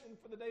preparation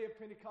for the day of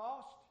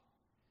Pentecost?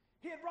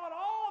 He had brought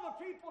all the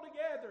people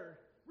together,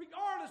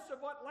 regardless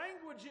of what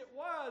language it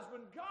was,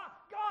 when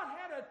God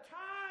had a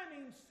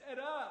timing set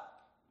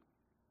up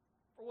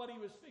for what He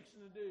was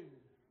fixing to do.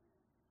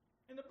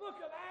 In the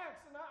book of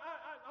Acts, and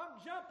I'm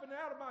jumping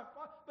out of my...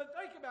 But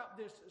think about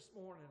this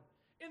morning.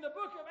 In the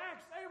book of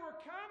Acts, they were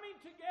coming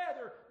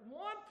together,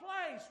 one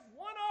place,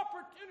 one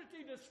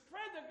opportunity to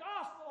spread the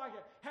gospel like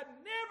it had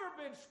never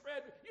been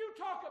spread. You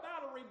talk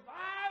about a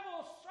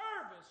revival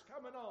service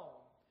coming on.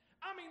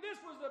 I mean, this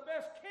was the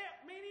best camp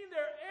meeting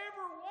there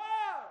ever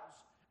was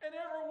and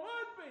ever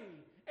would be.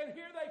 And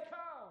here they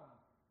come.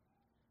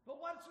 But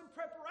what's in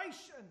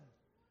preparation?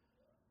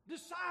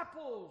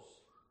 Disciples,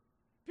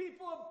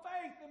 people of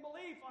faith and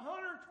belief,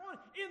 120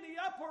 in the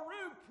upper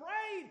room,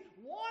 prayed,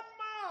 one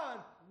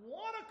mind,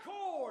 one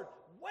accord,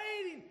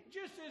 waiting,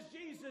 just as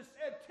Jesus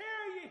said,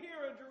 tarry ye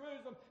here in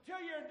Jerusalem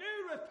till you're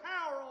endued with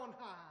power on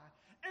high.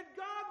 And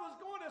God was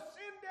going to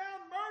send down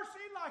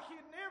mercy like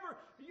He'd never,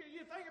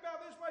 you think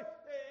about it this way,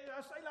 I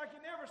say like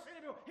He'd never seen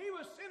it before. He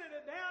was sending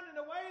it down in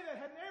a way that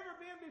had never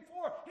been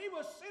before. He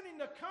was sending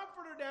the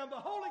Comforter down. The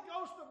Holy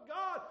Ghost of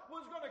God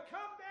was going to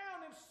come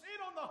down and sit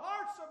on the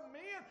hearts of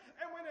men.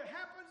 And when it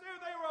happens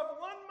there, they were of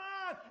one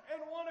mind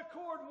and one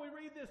accord. And we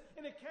read this,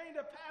 and it came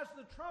to pass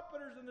the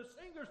trumpeters and the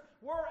singers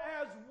were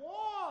as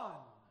one.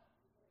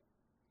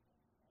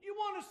 You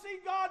want to see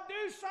God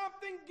do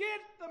something?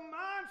 Get the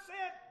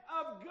mindset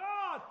of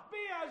God.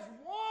 Be as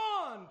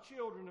one,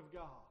 children of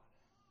God.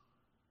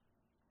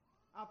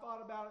 I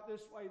thought about it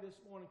this way this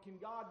morning. Can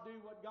God do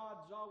what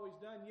God's always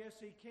done? Yes,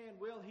 He can.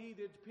 Will He?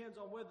 It depends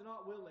on whether or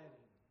not we'll let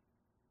Him.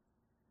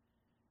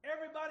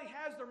 Everybody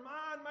has their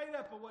mind made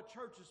up of what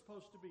church is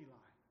supposed to be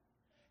like.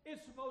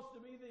 It's supposed to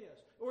be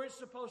this, or it's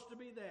supposed to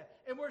be that.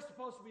 And we're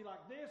supposed to be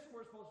like this, and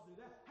we're supposed to do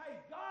that. Hey,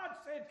 God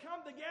said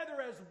come together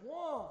as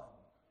one.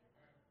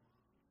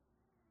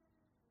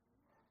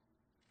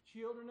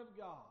 Children of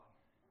God.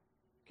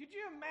 Could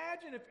you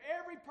imagine if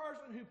every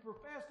person who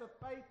professed a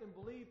faith and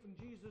belief in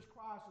Jesus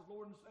Christ as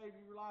Lord and Savior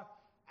of your life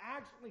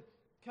actually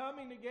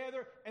coming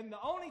together, and the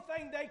only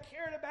thing they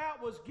cared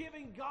about was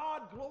giving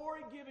God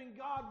glory, giving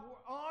God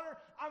honor,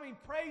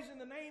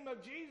 praising the name of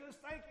Jesus,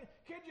 thanking.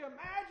 Could you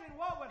imagine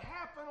what would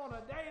happen on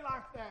a day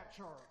like that,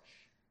 church?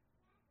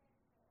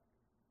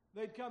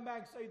 They'd come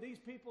back and say,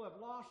 these people have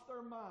lost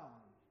their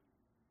mind,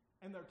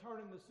 and they're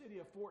turning the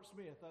city of Fort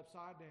Smith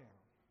upside down.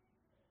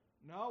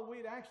 No,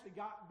 we'd actually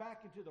got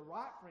back into the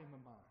right frame of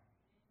mind.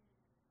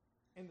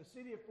 And the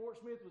city of Fort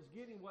Smith was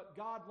getting what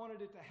God wanted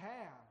it to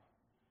have,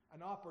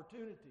 an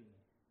opportunity.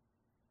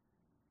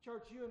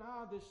 Church, you and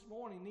I this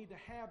morning need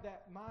to have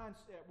that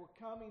mindset. We're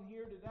coming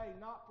here today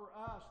not for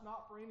us,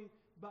 not for any,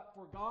 but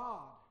for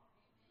God.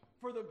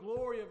 For the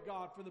glory of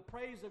God, for the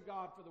praise of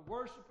God, for the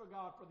worship of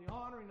God, for the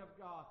honoring of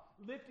God,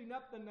 lifting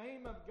up the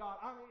name of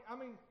God.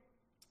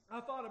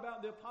 I thought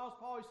about the Apostle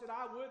Paul. He said,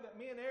 I would that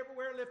men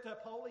everywhere lift up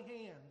holy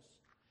hands.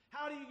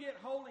 How do you get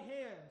holy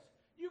hands?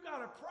 You got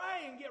to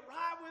pray and get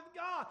right with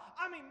God.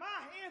 My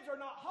hands are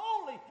not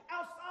holy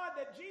outside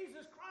that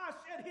Jesus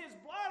Christ shed His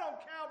blood on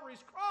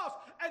Calvary's cross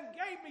and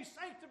gave me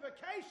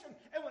sanctification.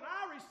 And when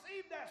I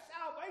received that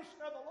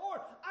salvation of the Lord,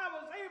 I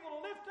was able to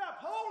lift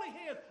up holy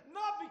hands,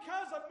 not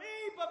because of me,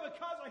 but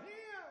because of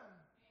Him.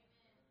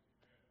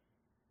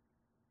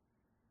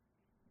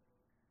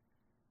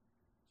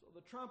 So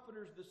the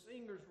trumpeters, the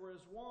singers were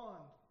as one,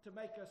 to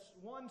make us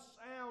one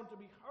sound to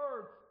be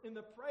heard in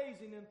the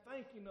praising and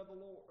thanking of the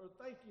Lord, or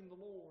thanking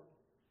the Lord.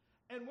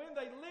 And when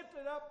they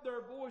lifted up their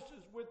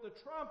voices with the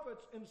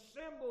trumpets and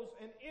cymbals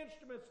and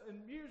instruments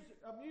and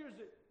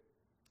music,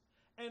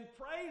 and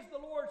praised the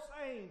Lord,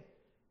 saying,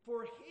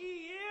 for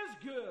He is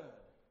good,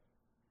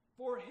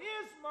 for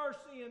His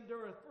mercy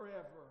endureth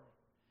forever.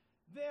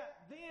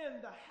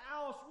 Then the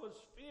house was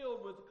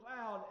filled with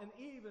cloud, and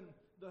even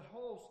the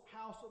whole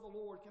house of the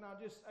Lord. Can I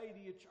just say to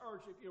you,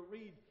 church, if you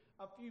read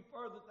a few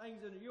further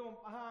things in you'll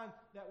find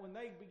that when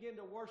they begin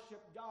to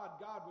worship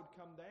God, God would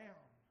come down.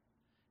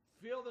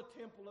 Fill the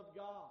temple of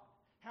God.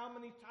 How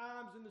many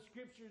times in the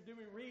Scriptures do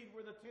we read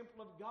where the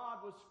temple of God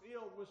was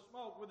filled with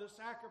smoke, where the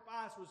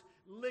sacrifice was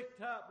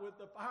licked up with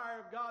the fire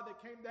of God that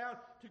came down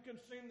to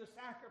consume the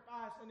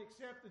sacrifice and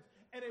acceptance,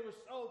 and it was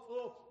so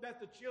full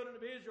that the children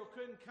of Israel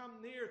couldn't come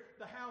near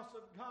the house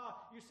of God?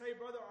 You say,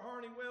 Brother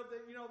Arnie, well,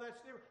 that's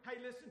different. Hey,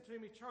 listen to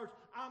me, church.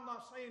 I'm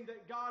not saying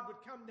that God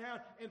would come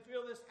down and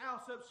fill this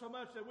house up so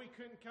much that we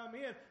couldn't come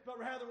in, but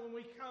rather when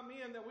we come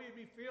in, that we'd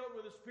be filled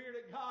with the Spirit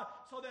of God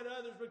so that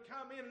others would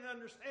come in and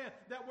understand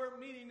that we're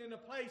meeting in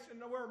a place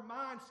and our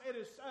mindset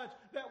is such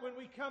that when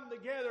we come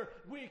together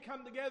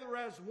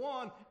as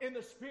one in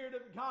the Spirit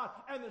of God,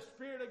 and the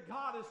Spirit of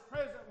God is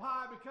present.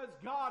 Why? Because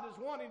God is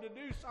wanting to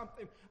do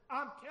something.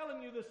 I'm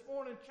telling you this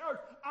morning,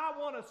 church, I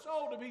want a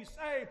soul to be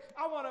saved.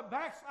 I want a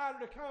backslider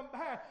to come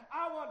back.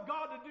 I want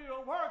God to do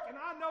a work, and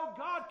I know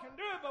God can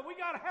do it, but we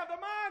got to have the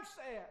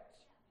mindset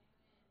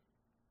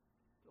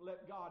to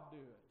let God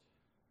do it.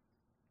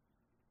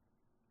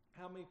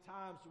 How many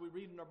times do we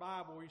read in our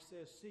Bible where He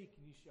says, seek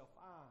and you shall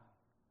find?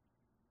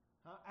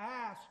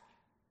 Ask,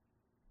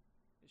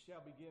 it shall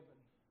be given.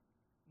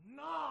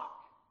 Knock,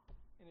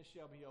 and it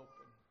shall be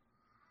open.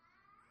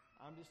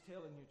 I'm just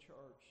telling you,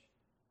 church.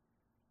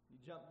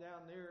 You jump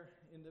down there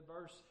in the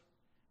verse,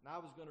 and I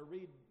was going to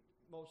read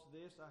most of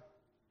this. I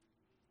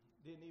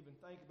didn't even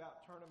think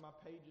about turning my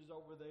pages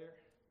over there.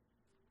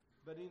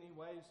 But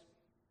anyways,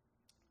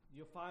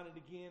 you'll find it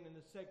again in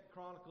the 2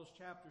 Chronicles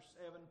chapter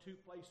 7, two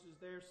places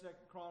there. 2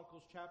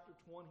 Chronicles chapter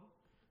 20.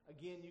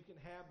 Again, you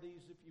can have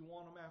these if you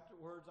want them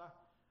afterwards.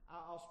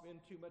 I'll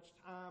spend too much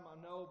time, I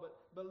know, but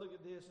look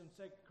at this in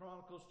 2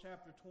 Chronicles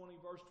chapter 20,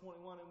 verse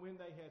 21. And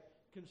when they had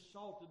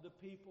consulted the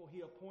people,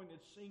 He appointed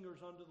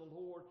singers unto the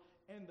Lord,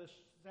 and the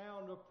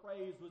sound of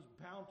praise was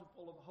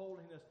bountiful of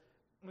holiness.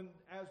 And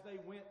as they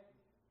went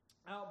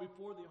out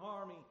before the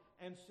army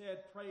and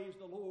said, praise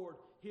the Lord,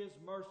 His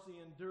mercy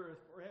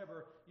endureth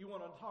forever. You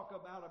want to talk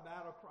about a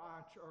battle cry,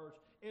 church.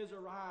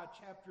 Ezra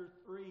chapter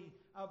 3,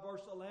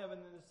 verse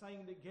 11, and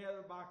sang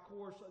together by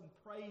chorus and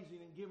praising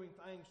and giving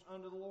thanks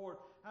unto the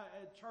Lord.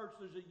 At church,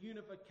 there's a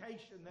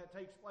unification that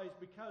takes place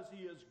because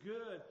He is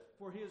good,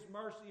 for His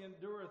mercy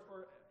endureth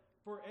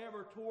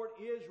forever toward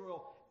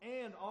Israel.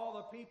 And all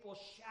the people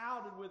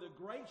shouted with a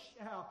great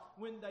shout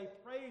when they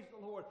praised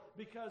the Lord,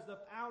 because the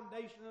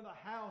foundation of the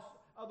house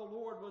of the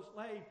Lord was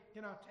laid.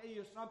 Can I tell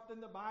you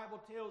something? The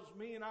Bible tells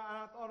me, and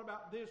I thought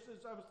about this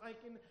as I was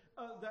thinking,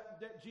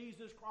 that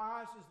Jesus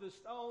Christ is the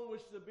stone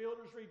which the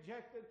builders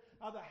rejected.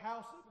 The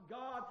house of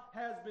God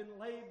has been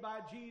laid by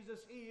Jesus.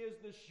 He is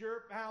the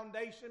sure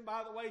foundation.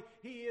 By the way,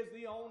 He is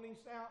the only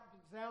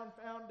sound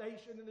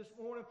foundation in this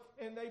morning.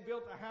 And they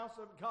built a house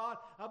of God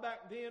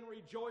back then,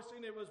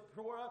 rejoicing. It was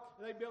tore up.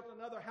 They built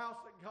another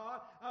house of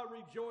God,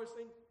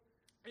 rejoicing.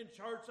 In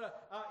church,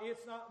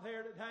 it's not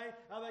there today.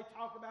 They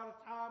talk about a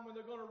time when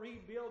they're going to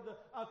rebuild the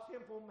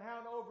Temple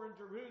Mount over in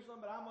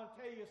Jerusalem, but I'm going to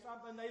tell you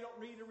something. They don't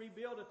need to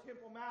rebuild a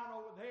Temple Mount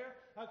over there,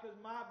 because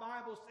my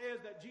Bible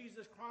says that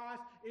Jesus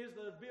Christ is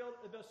the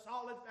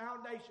solid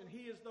foundation.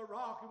 He is the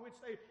rock in which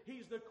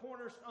He's the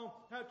cornerstone.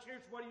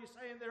 Church, what are you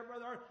saying there,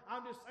 brother?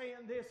 I'm just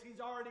saying this.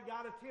 He's already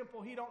got a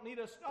temple. He don't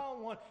need a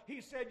stone one. He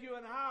said, you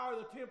and I are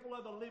the temple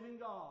of the living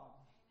God.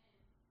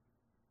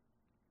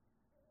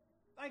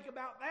 Think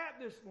about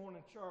that this morning,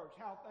 church,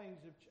 how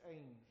things have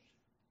changed.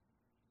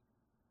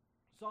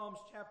 Psalms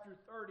chapter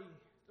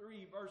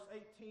 33, verse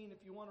 18.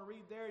 If you want to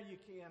read there,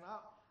 you can.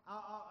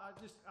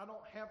 I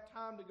don't have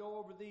time to go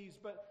over these,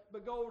 but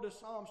go over to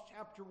Psalms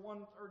chapter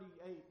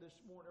 138 this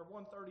morning, or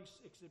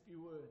 136 if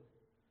you would.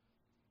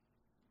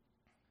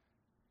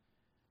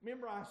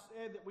 Remember I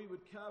said that we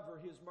would cover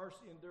His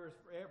mercy endureth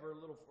forever a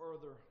little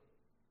further.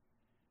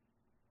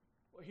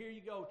 Well, here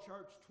you go,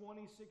 church,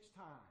 26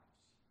 times.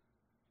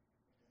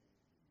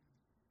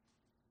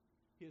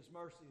 His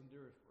mercy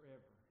endureth forever.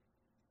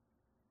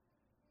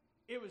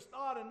 It was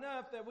thought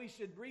enough that we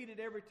should read it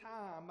every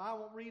time. I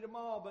won't read them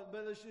all, but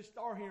let's just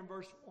start here in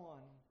verse 1.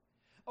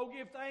 Oh,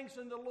 give thanks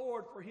unto the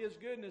Lord for His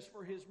goodness,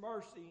 for His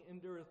mercy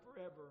endureth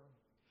forever.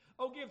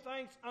 Oh, give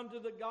thanks unto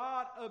the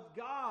God of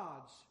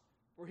gods,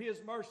 for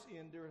His mercy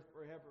endureth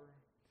forever.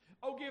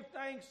 Oh, give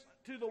thanks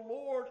to the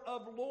Lord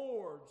of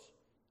lords,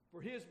 for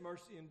His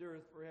mercy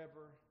endureth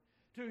forever.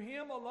 To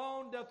Him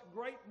alone doth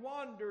great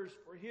wonders,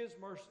 for His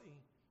mercy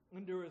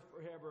endureth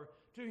forever.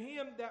 To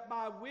Him that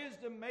by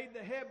wisdom made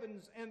the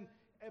heavens, and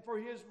for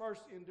His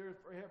mercy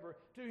endureth forever.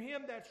 To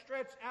Him that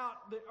stretched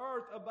out the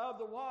earth above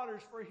the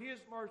waters, for His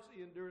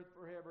mercy endureth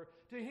forever.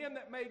 To Him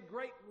that made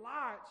great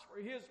lights,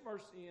 for His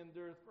mercy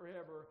endureth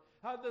forever.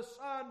 The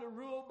sun to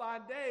rule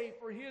by day,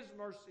 for His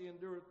mercy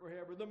endureth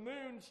forever. The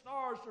moon,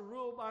 stars to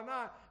rule by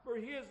night, for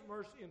His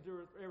mercy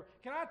endureth forever.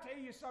 Can I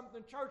tell you something,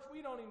 church?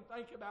 We don't even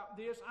think about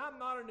this. I'm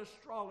not an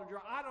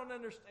astrologer. I don't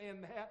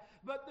understand that.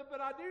 But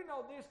I do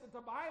know this, that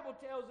the Bible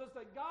tells us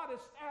that God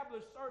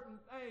established certain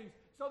things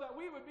so that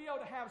we would be able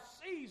to have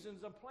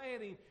seasons of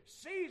planting,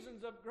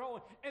 seasons of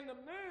growing. And the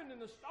moon and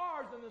the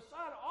stars and the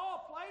sun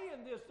all play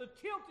in this, the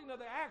tilting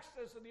of the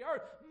axis of the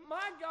earth.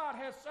 My God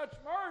has such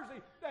mercy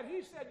that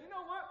He said, you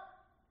know what?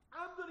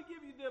 I'm going to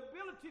give you the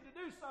ability to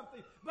do something,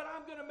 but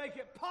I'm going to make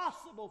it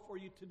possible for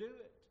you to do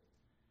it.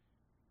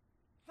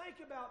 Think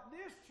about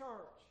this,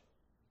 church.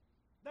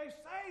 They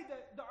say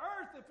that the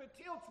earth, if it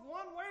tilts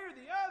one way or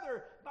the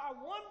other, by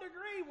 1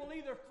 degree will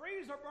either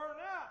freeze or burn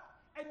up.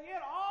 And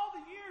yet all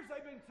the years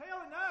they've been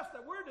telling us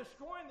that we're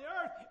destroying the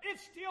earth,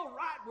 it's still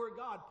right where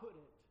God put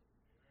it.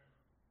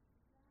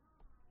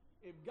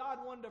 If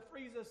God wanted to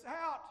freeze us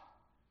out,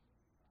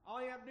 all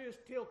you have to do is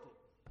tilt it.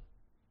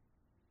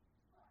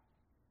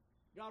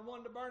 God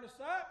wanted to burn us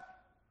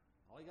up,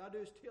 all you got to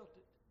do is tilt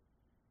it.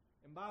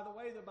 And by the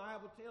way, the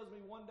Bible tells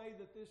me one day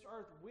that this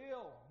earth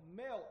will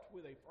melt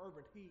with a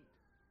fervent heat.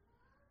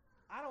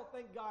 I don't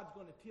think God's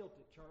going to tilt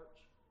it, church.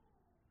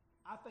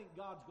 I think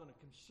God's going to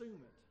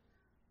consume it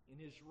in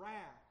His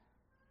wrath.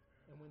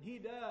 And when He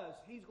does,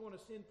 He's going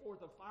to send forth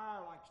a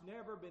fire like's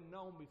never been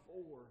known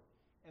before.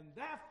 And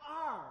that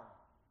fire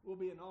will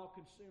be an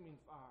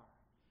all-consuming fire.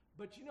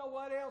 But you know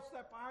what else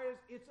that fire is?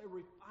 It's a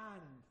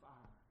refining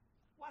fire.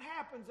 What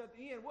happens at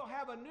the end? We'll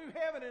have a new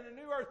heaven and a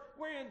new earth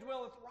wherein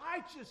dwelleth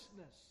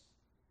righteousness.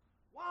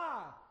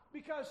 Why?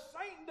 Because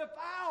Satan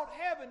defiled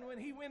heaven when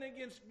he went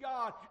against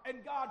God,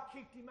 and God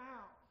kicked him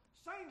out.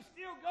 Satan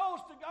still goes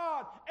to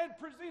God and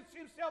presents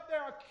himself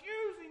there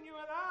accusing you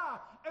and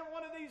I. And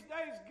one of these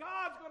days,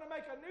 God's going to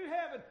make a new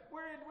heaven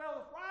wherein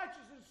dwelleth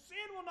righteousness.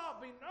 Sin will not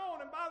be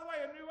known. And by the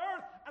way, a new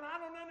earth, and I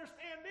don't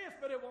understand this,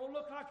 but it won't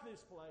look like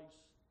this place.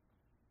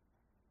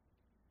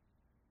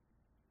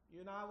 You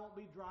and I won't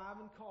be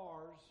driving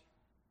cars.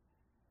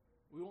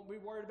 We won't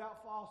be worried about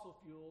fossil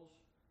fuels.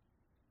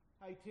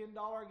 Hey, $10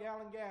 a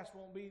gallon gas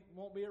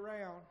won't be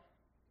around.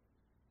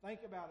 Think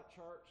about it,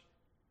 church.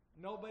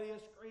 Nobody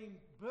has screamed,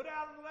 put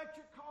out an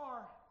electric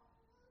car.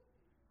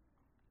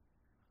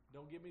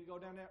 Don't get me to go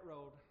down that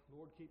road.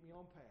 Lord, keep me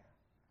on path.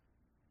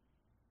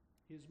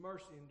 His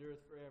mercy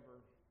endureth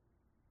forever.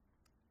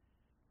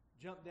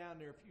 Jump down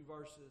there a few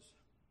verses.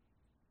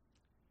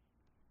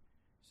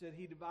 It said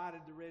He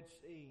divided the Red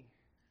Sea.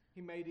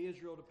 He made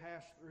Israel to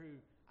pass through.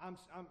 I'm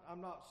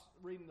not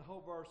reading the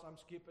whole verse. I'm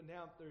skipping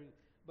down through.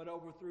 But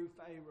overthrew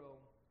Pharaoh.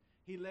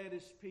 He led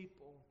His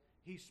people.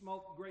 He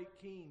smote great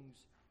kings,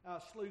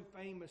 slew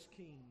famous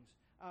kings.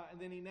 And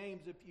then He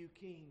names a few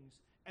kings.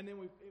 And then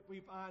we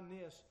find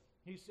this.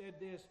 He said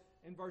this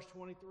in verse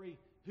 23,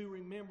 who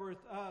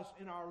remembereth us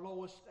in our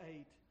low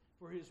estate,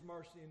 for His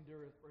mercy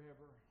endureth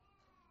forever.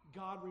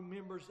 God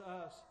remembers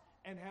us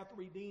and hath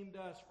redeemed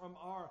us from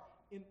our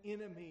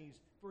enemies,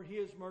 for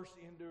His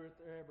mercy endureth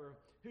forever.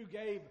 Who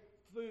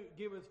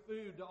giveth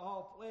food to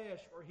all flesh,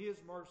 for His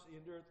mercy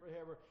endureth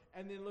forever.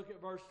 And then look at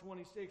verse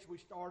 26. We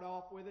start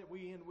off with it.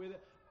 We end with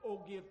it.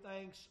 Oh, give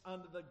thanks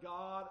unto the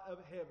God of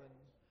heaven,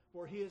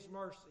 for His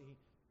mercy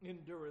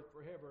endureth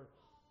forever.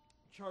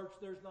 Church,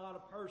 there's not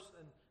a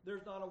person,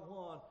 there's not a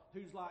one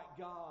who's like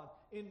God.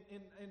 In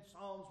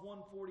Psalms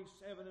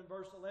 147 and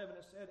verse 11,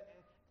 it said,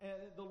 and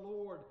the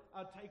Lord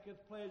taketh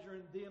pleasure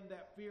in them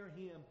that fear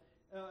Him,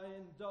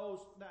 and those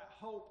that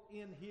hope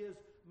in His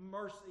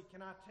mercy.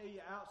 Can I tell you,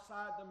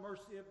 outside the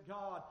mercy of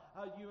God,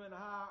 you and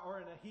I are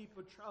in a heap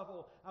of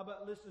trouble.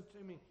 But listen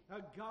to me.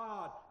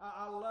 God,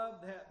 I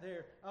love that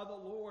there. The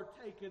Lord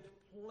taketh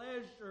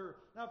pleasure.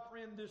 Now,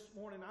 friend, this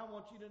morning, I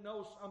want you to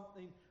know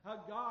something.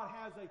 God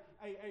has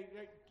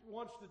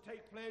wants to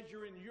take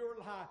pleasure in your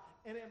life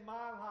and in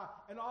my life.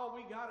 And all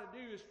we got to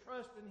do is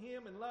trust in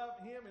Him and love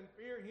Him and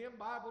fear Him.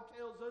 Bible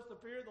tells us the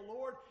fear of the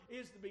Lord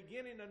is the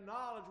beginning of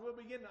knowledge. We'll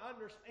begin to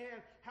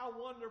understand how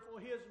wonderful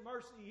His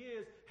mercy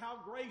is, how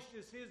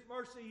gracious His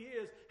mercy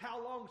is, how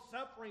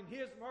long-suffering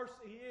His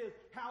mercy is,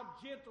 how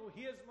gentle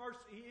His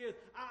mercy is.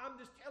 I'm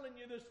just telling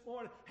you this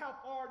morning how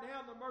far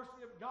down the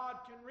mercy of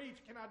God can reach.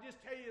 Can I just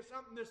tell you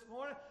something this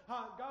morning?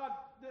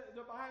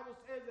 The Bible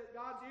says that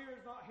God's ear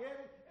is not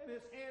heavy and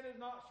His hand is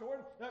not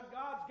short.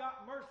 God's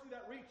got mercy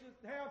that reaches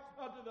down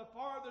to the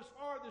farthest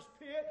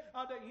pit.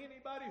 To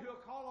anybody who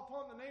will call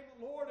upon the name of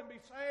the Lord and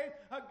be saved,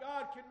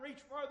 God can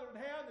reach further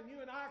down than you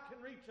and I can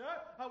reach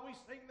up. We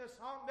sing this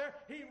song there.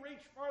 He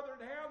reached further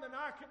down than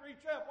I can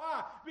reach up.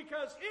 Why?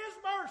 Because His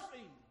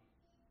mercy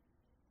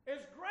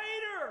is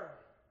greater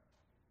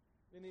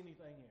than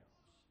anything else.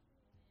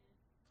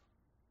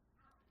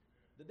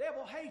 The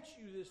devil hates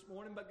you this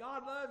morning, but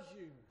God loves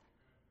you.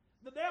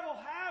 The devil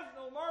has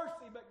no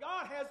mercy, but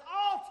God has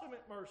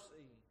ultimate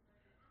mercy.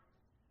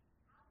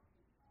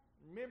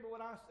 Remember what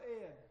I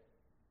said.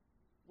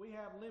 We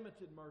have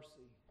limited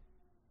mercy,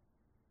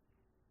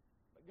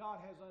 but God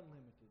has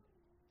unlimited.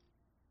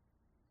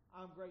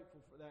 I'm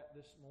grateful for that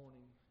this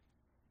morning.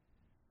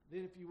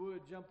 Then if you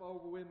would, jump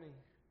over with me.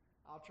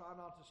 I'll try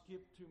not to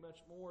skip too much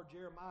more.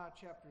 Jeremiah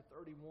chapter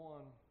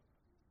 31.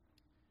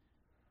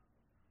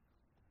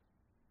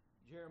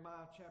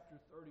 Jeremiah chapter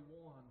 31.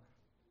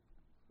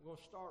 We're going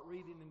to start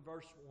reading in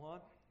verse 1.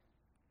 It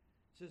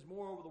says,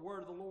 moreover, the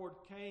word of the Lord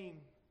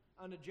came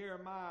unto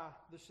Jeremiah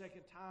the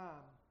second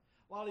time,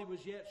 while he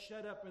was yet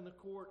shut up in the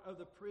court of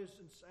the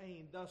prison,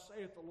 saying, thus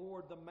saith the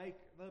Lord, the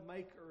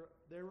maker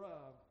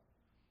thereof,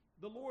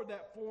 the Lord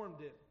that formed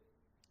it,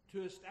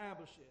 to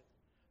establish it.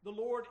 The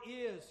Lord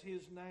is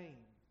His name.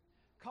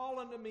 Call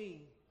unto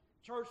me,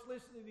 Church,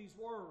 listen to these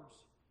words.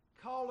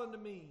 Call unto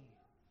me,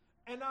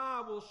 and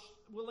I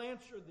will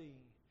answer thee,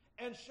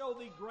 and show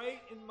thee great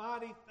and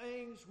mighty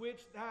things which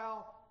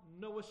thou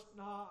knowest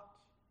not.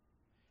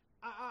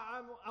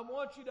 I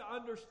want you to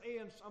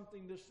understand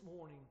something this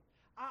morning.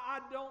 I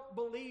don't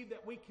believe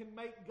that we can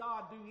make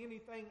God do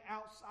anything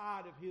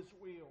outside of His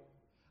will.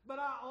 But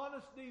I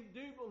honestly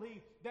do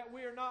believe that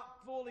we are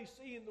not fully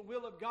seeing the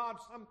will of God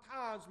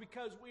sometimes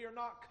because we are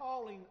not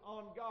calling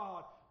on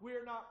God. We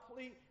are not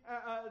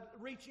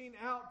reaching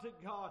out to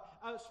God.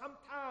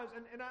 Sometimes,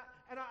 and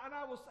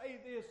I will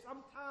say this,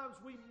 sometimes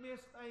we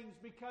miss things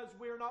because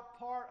we're not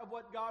part of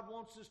what God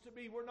wants us to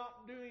be. We're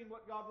not doing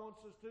what God wants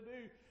us to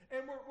do.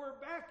 And we're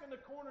back in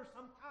the corner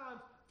sometimes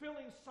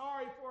feeling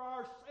sorry for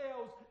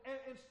ourselves and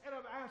instead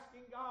of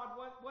asking God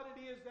what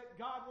it is that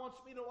God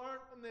wants me to learn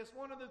from this.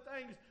 One of the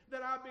things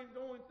that I've been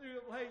going through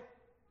of late,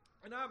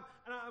 and I'm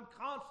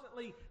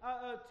constantly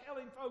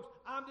telling folks,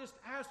 I'm just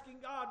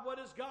asking God, what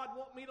does God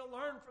want me to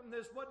learn from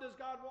this? What does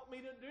God want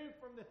me to do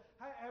from this?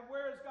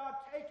 Where is God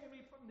taking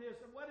me from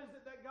this? And what is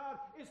it that God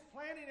is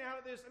planning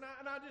out of this? And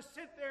I just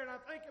sit there and I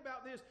think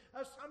about this.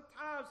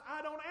 Sometimes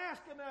I don't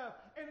ask enough.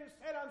 And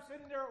instead I'm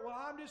sitting there, well,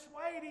 I'm just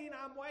waiting.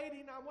 I'm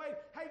waiting.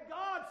 Hey,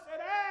 God said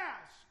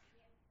ask.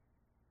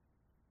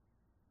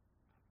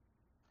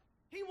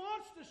 He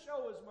wants to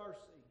show His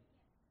mercy.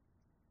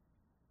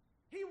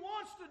 He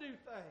wants to do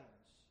things.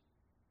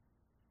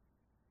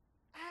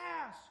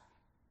 Ask.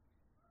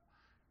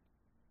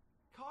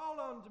 Call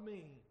unto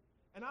me,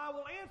 and I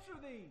will answer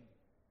thee.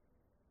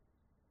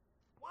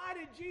 Why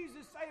did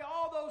Jesus say,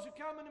 all those who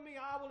come unto me,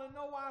 I will in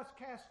no wise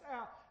cast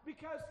out?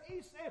 Because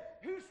He said,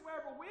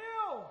 whosoever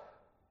will,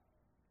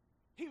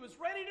 He was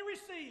ready to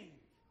receive.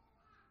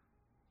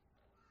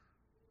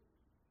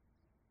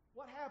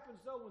 What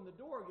happens, though, when the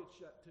door gets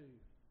shut to?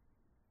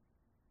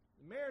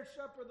 The marriage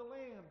supper of the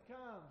Lamb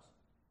comes.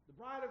 The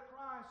bride of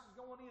Christ is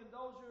going in,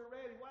 those who are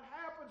ready. What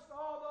happens to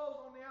all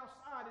those on the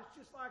outside? It's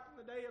just like in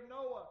the day of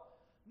Noah.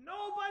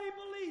 Nobody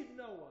believed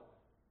Noah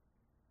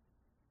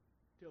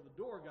till the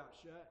door got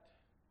shut.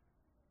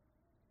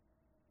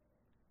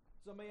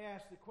 Somebody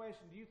asked the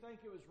question, do you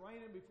think it was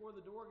raining before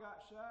the door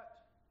got shut?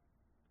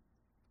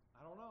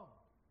 I don't know.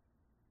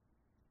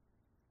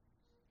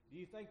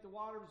 Do you think the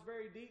water was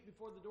very deep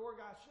before the door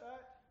got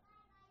shut?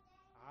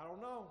 I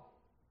don't know.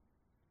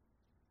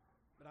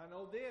 But I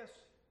know this.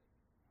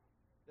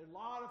 There's a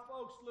lot of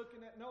folks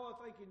looking at Noah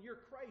thinking,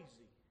 you're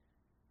crazy.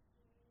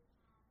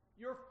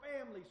 Your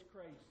family's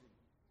crazy.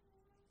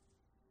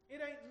 It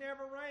ain't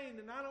never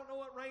rained, and I don't know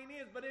what rain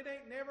is, but it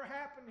ain't never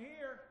happened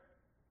here.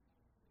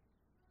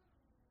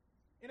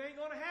 It ain't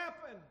going to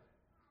happen.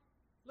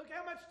 Look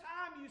how much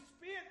time you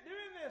spent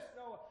doing this,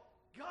 Noah.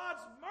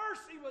 God's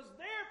mercy was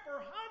there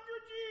for 100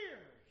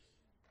 years.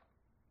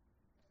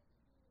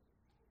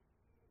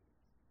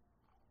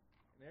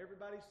 And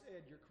everybody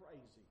said, you're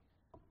crazy.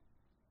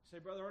 Say,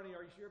 Brother Ernie,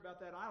 are you sure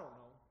about that? I don't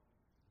know.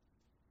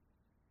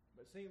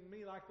 But it seemed to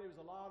me like there was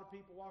a lot of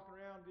people walking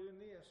around doing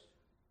this.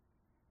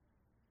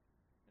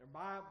 Their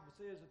Bible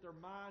says that their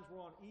minds were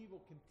on evil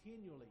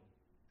continually.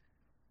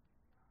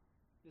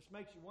 This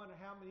makes you wonder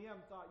how many of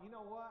them thought, you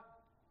know what?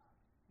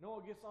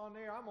 Noah gets on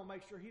there, I'm going to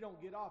make sure he don't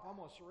get off. I'm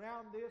going to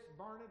surround this,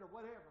 burn it, or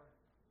whatever.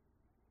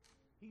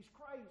 He's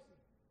crazy.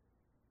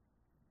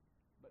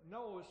 But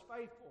Noah was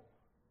faithful.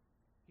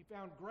 He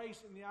found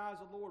grace in the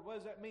eyes of the Lord. What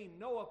does that mean?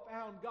 Noah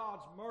found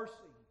God's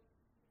mercy.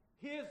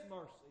 His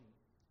mercy.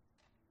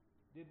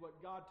 Did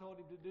what God told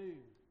him to do.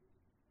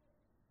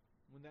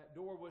 When that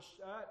door was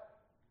shut,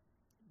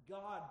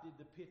 God did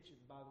the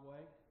pitching, by the way,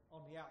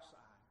 on the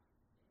outside.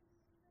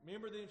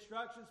 Remember the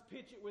instructions?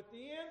 Pitch it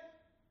within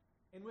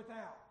and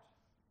without.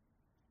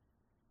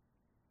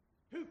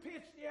 Who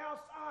pitched the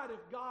outside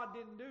if God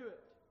didn't do it?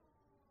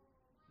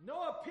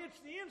 Noah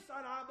pitched the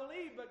inside, I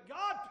believe, but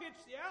God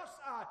pitched the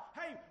outside.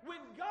 Hey, when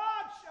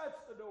God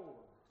shuts the door,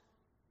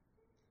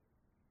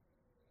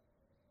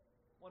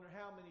 wonder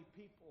how many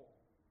people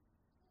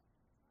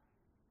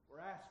were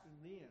asking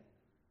then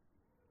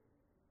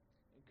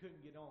and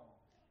couldn't get on,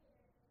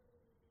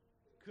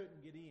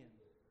 couldn't get in.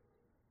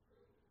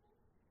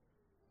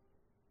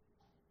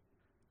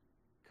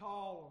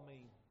 Call on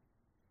me.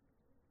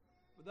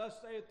 For thus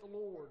saith the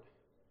Lord,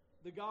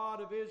 the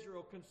God of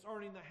Israel,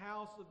 concerning the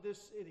house of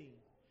this city,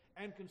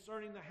 and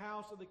concerning the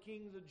house of the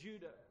kings of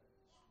Judah,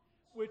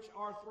 which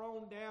are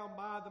thrown down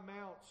by the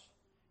mounts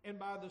and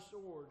by the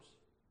swords.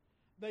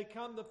 They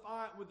come to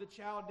fight with the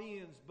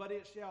Chaldeans, but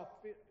it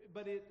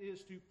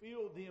is to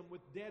fill them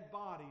with dead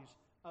bodies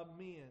of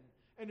men,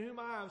 and whom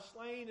I have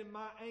slain in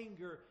my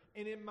anger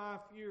and in my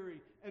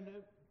fury,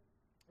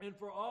 and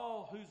for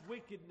all whose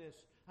wickedness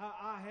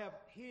I have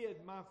hid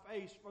my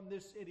face from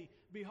this city.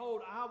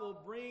 Behold, I will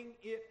bring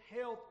it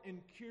health and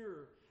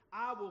cure.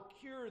 I will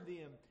cure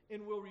them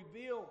and will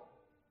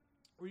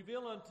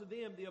reveal unto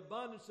them the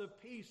abundance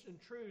of peace and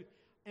truth.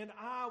 And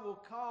I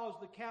will cause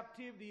the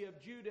captivity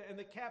of Judah and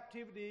the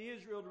captivity of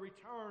Israel to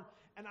return,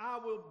 and I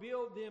will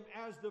build them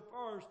as the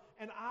first,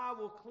 and I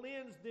will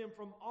cleanse them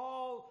from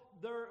all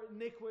their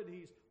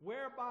iniquities,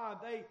 whereby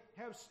they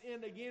have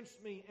sinned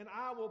against me, and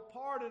I will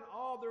pardon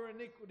all their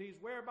iniquities,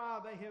 whereby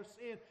they have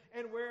sinned,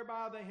 and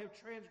whereby they have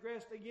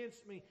transgressed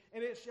against me.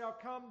 And it shall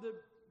come to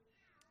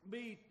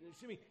be,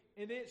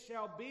 and it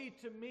shall be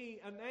to me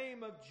a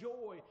name of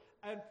joy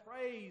and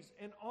praise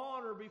and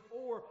honor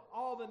before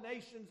all the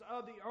nations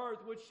of the earth,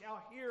 which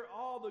shall hear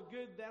all the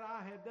good that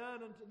I have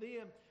done unto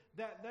them,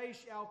 that they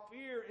shall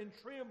fear and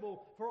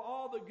tremble for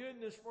all the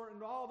goodness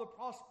and all the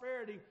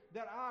prosperity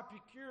that I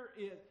procure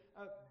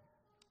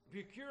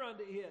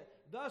unto it.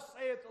 Thus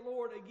saith the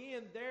Lord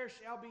again, there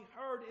shall be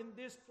heard in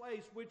this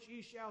place which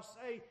ye shall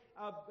say,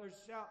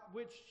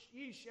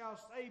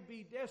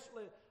 be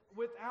desolate,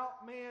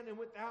 without man and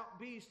without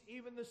beast,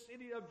 even the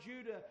city of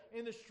Judah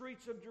and the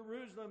streets of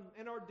Jerusalem,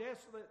 and are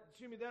desolate,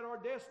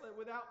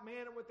 without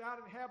man and without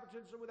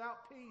inhabitants and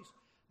without peace.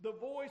 The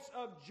voice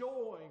of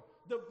joy,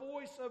 the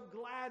voice of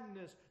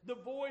gladness, the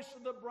voice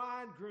of the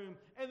bridegroom,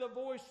 and the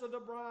voice of the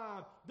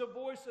bride, the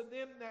voice of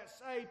them that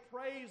say,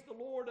 praise the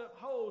Lord of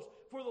hosts,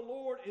 for the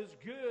Lord is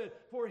good,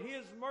 for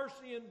his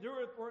mercy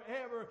endureth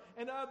forever.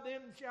 And of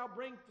them shall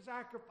bring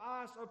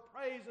sacrifice of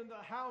praise into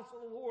the house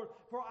of the Lord,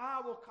 for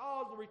I will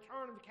cause the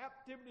return of the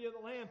captivity of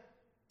the land,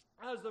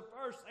 as the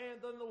first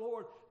saith unto the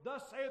Lord.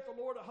 Thus saith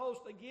the Lord of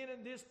hosts again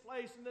in this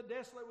place, in the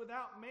desolate,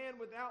 without man,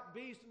 without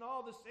beast, and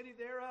all the city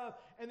thereof,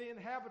 and the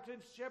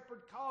inhabitants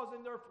shepherd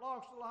causing their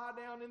flocks to lie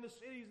down in the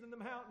cities and the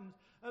mountains,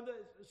 of the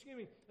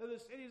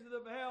cities of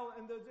the vale,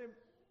 and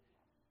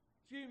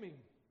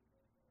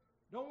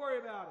don't worry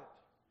about it.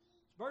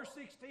 Verse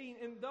 16,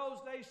 in those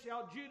days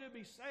shall Judah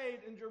be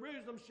saved, and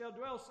Jerusalem shall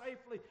dwell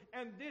safely,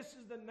 and this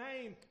is the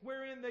name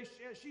wherein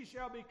she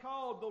shall be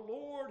called, the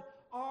Lord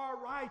our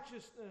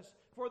righteousness.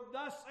 For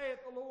thus saith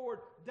the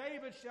Lord,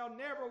 David shall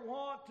never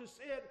want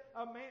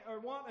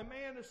a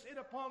man to sit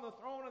upon the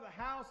throne of the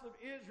house of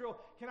Israel.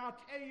 Can I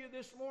tell you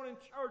this morning,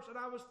 church, that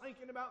I was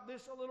thinking about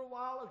this a little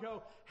while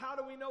ago. How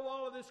do we know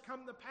all of this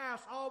come to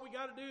pass? All we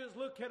got to do is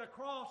look at a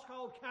cross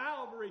called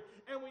Calvary,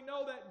 and we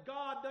know that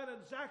God done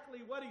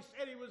exactly what he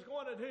said he was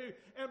going to do.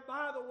 And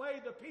by the way,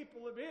 the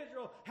people of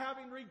Israel,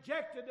 having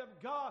rejected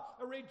God,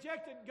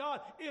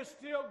 is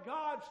still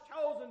God's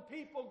chosen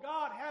people.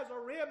 God has a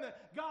remnant.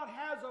 God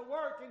has a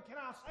work. And can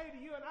I say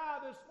to you and I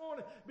this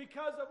morning,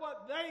 because of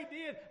what they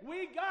did,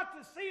 we got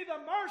to see the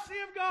mercy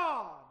of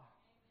God.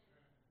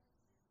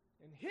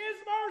 And his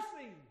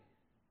mercy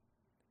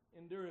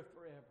endureth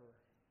forever.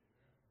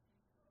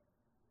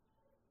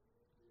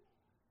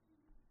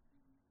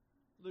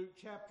 Luke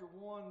chapter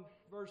 1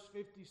 verse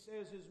 50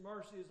 says his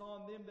mercy is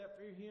on them that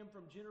fear him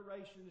from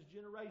generation to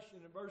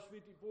generation. In verse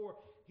 54,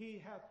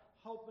 he hath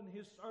holpen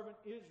his servant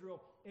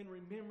Israel in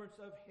remembrance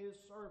of his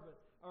servant,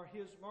 or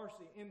his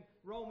mercy. In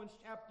Romans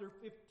chapter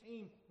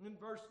 15, in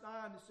verse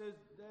 9, it says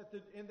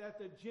that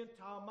the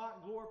Gentile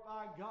might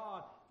glorify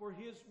God for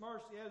his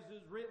mercy, as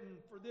is written,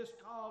 for this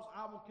cause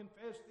I will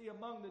confess thee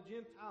among the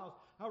Gentiles.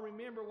 I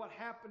remember what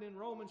happened in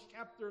Romans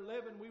chapter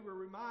 11. We were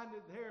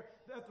reminded there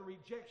that the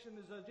rejection,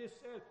 as I just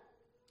said,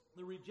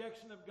 the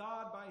rejection of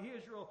God by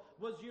Israel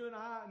was you and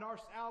I and our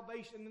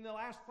salvation. In the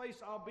last place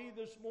I'll be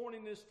this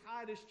morning is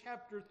Titus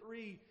chapter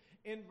 3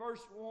 in verse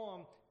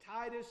 1.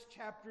 Titus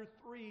chapter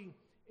 3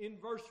 in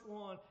verse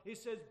 1. It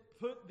says,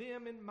 put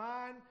them in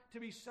mind to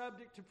be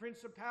subject to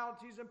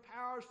principalities and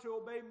powers, to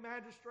obey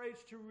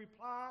magistrates, to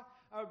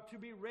to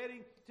be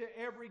ready to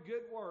every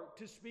good work,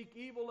 to speak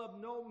evil of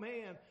no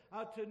man,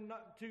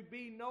 to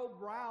be no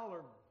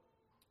brawler,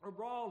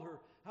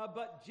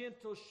 but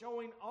gentle,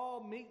 showing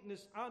all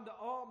meekness unto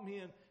all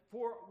men.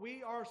 For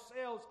we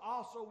ourselves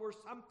also were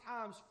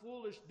sometimes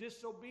foolish,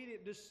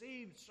 disobedient,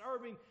 deceived,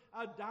 serving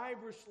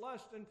divers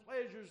lusts and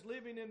pleasures,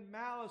 living in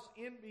malice,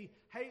 envy,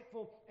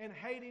 hateful, and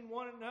hating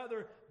one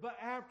another. But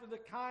after the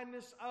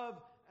kindness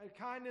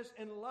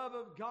and love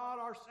of God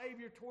our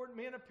Savior toward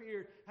men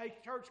appeared. Hey,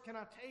 church, can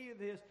I tell you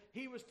this?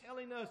 He was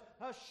telling us,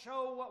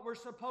 show what we're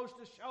supposed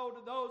to show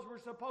to those we're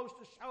supposed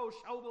to show.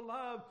 Show the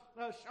love,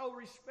 show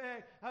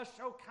respect,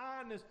 show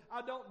kindness.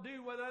 I don't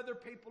do what other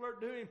people are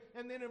doing.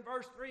 And then in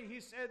verse 3,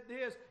 he said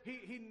this.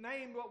 He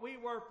named what we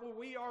were, for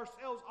we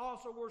ourselves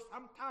also were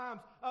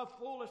sometimes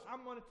foolish.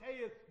 I'm going to tell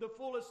you, the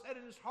fool has said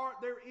in his heart,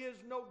 there is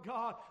no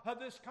God.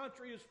 This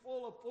country is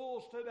full of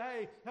fools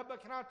today.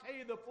 But can I tell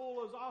you, the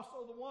fool is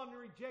also the one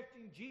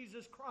rejecting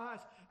Jesus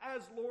Christ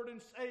as Lord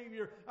and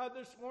Savior.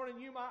 This morning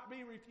you might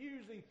be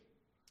refusing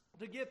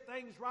to get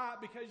things right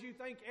because you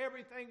think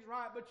everything's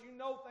right, but you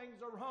know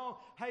things are wrong.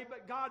 Hey,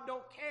 but God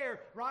don't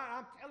care, right?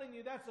 I'm telling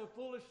you, that's a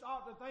foolish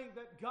thought to think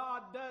that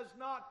God does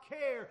not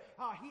care.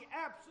 He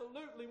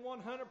absolutely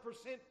 100%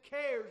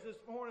 cares this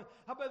morning.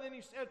 But then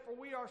he said, for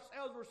we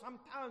ourselves were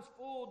sometimes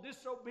full,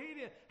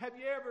 disobedient. Have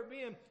you ever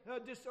been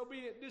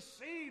disobedient,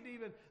 deceived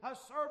even,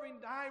 serving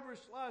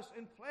divers lusts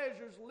and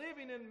pleasures,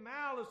 living in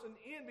malice and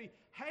envy,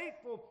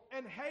 hateful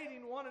and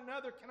hating one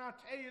another? Can I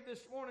tell you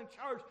this morning,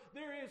 church,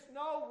 there is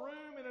no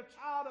room in a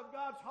child of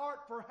God's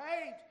heart for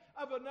hate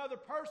of another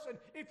person.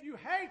 If you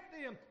hate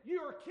them,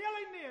 you are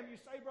killing them. You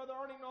say, Brother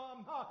Ernie, no,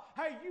 I'm not.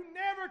 Hey, you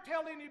never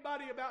tell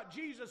anybody about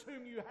Jesus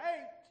whom you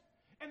hate.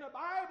 And the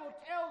Bible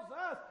tells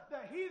us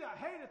that he that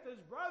hateth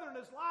his brethren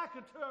is like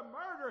unto a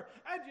murderer.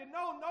 And you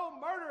know no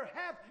murderer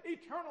hath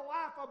eternal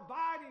life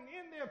abiding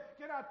in them.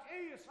 Can I tell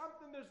you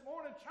something this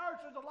morning,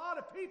 church? There's a lot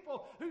of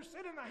people who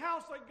sit in the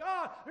house of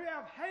God who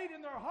have hate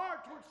in their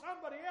heart towards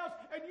somebody else,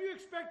 and you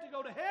expect to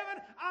go to heaven.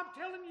 I'm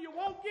telling you, you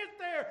won't get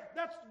there.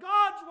 That's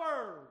God's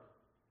word,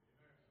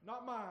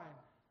 not mine.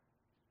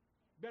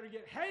 Better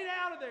get hate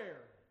out of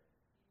there.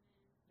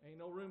 Ain't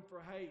no room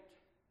for hate.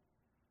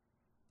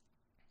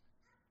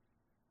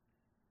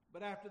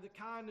 But after the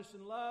kindness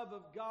and love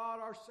of God,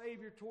 our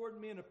Savior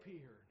toward men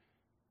appeared.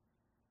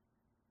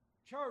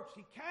 Church,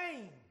 he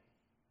came.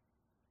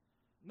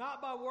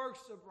 Not by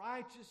works of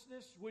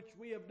righteousness, which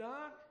we have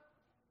done.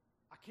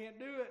 I can't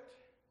do it.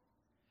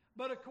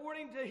 But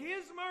according to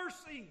his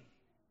mercy,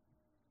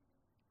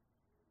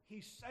 he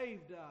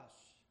saved us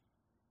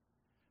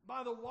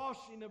by the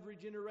washing of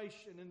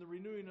regeneration and the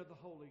renewing of the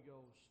Holy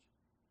Ghost,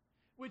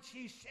 which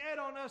he shed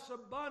on us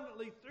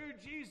abundantly through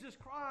Jesus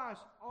Christ,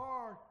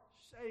 our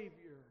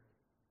Savior,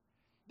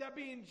 that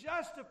being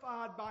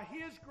justified by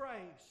his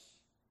grace,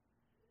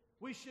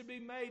 we should be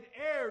made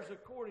heirs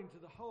according to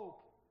the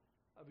hope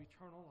of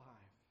eternal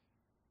life.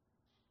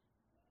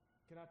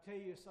 Can I tell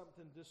you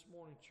something this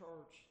morning,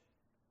 church?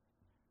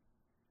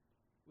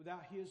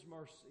 Without his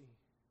mercy,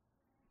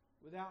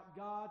 without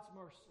God's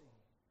mercy,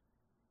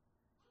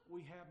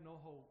 we have no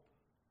hope.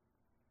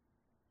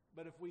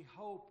 But if we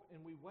hope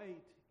and we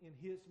wait in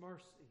his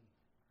mercy,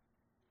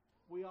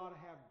 we ought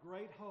to have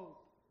great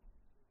hope,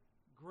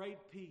 great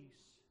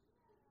peace,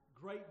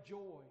 great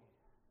joy,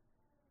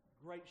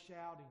 great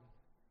shouting,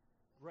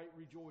 great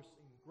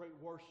rejoicing, great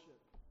worship.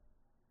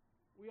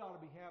 We ought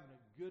to be having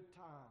a good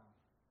time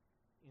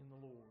in the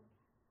Lord.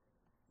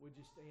 Would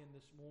you stand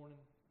this morning?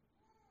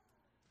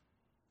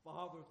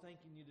 Father,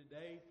 thanking you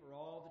today for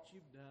all that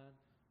you've done,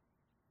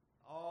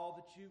 all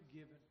that you've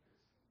given.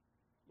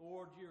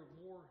 Lord, you're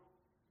more,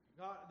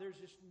 God, there's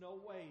just no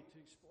way to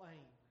explain,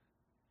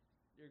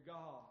 dear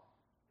God,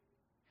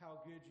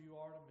 how good you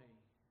are to me.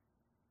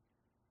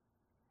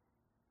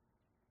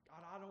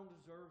 God, I don't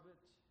deserve it,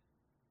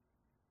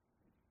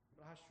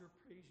 but I sure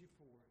praise you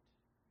for it.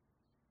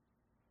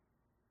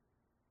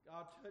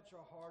 God, touch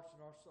our hearts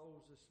and our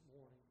souls this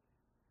morning.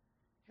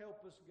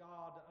 Help us,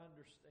 God, to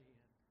understand.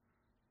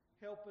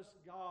 Help us,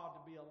 God,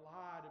 to be a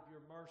light of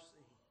your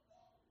mercy.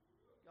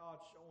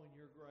 God, showing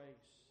your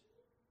grace.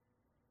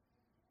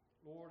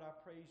 Lord, I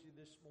praise you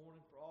this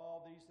morning for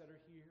all these that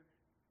are here.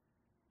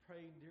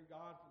 Praying, dear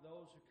God, for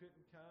those who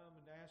couldn't come,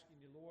 and asking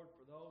you, Lord,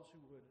 for those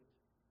who wouldn't.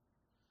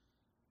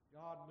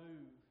 God,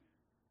 move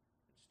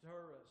and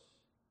stir us.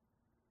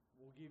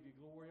 We'll give you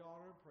glory,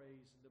 honor, and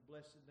praise in the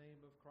blessed name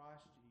of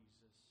Christ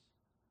Jesus.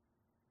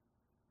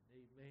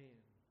 Amen.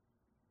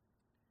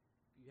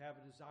 If you have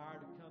a desire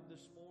to come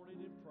this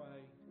morning and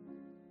pray,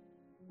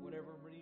 whatever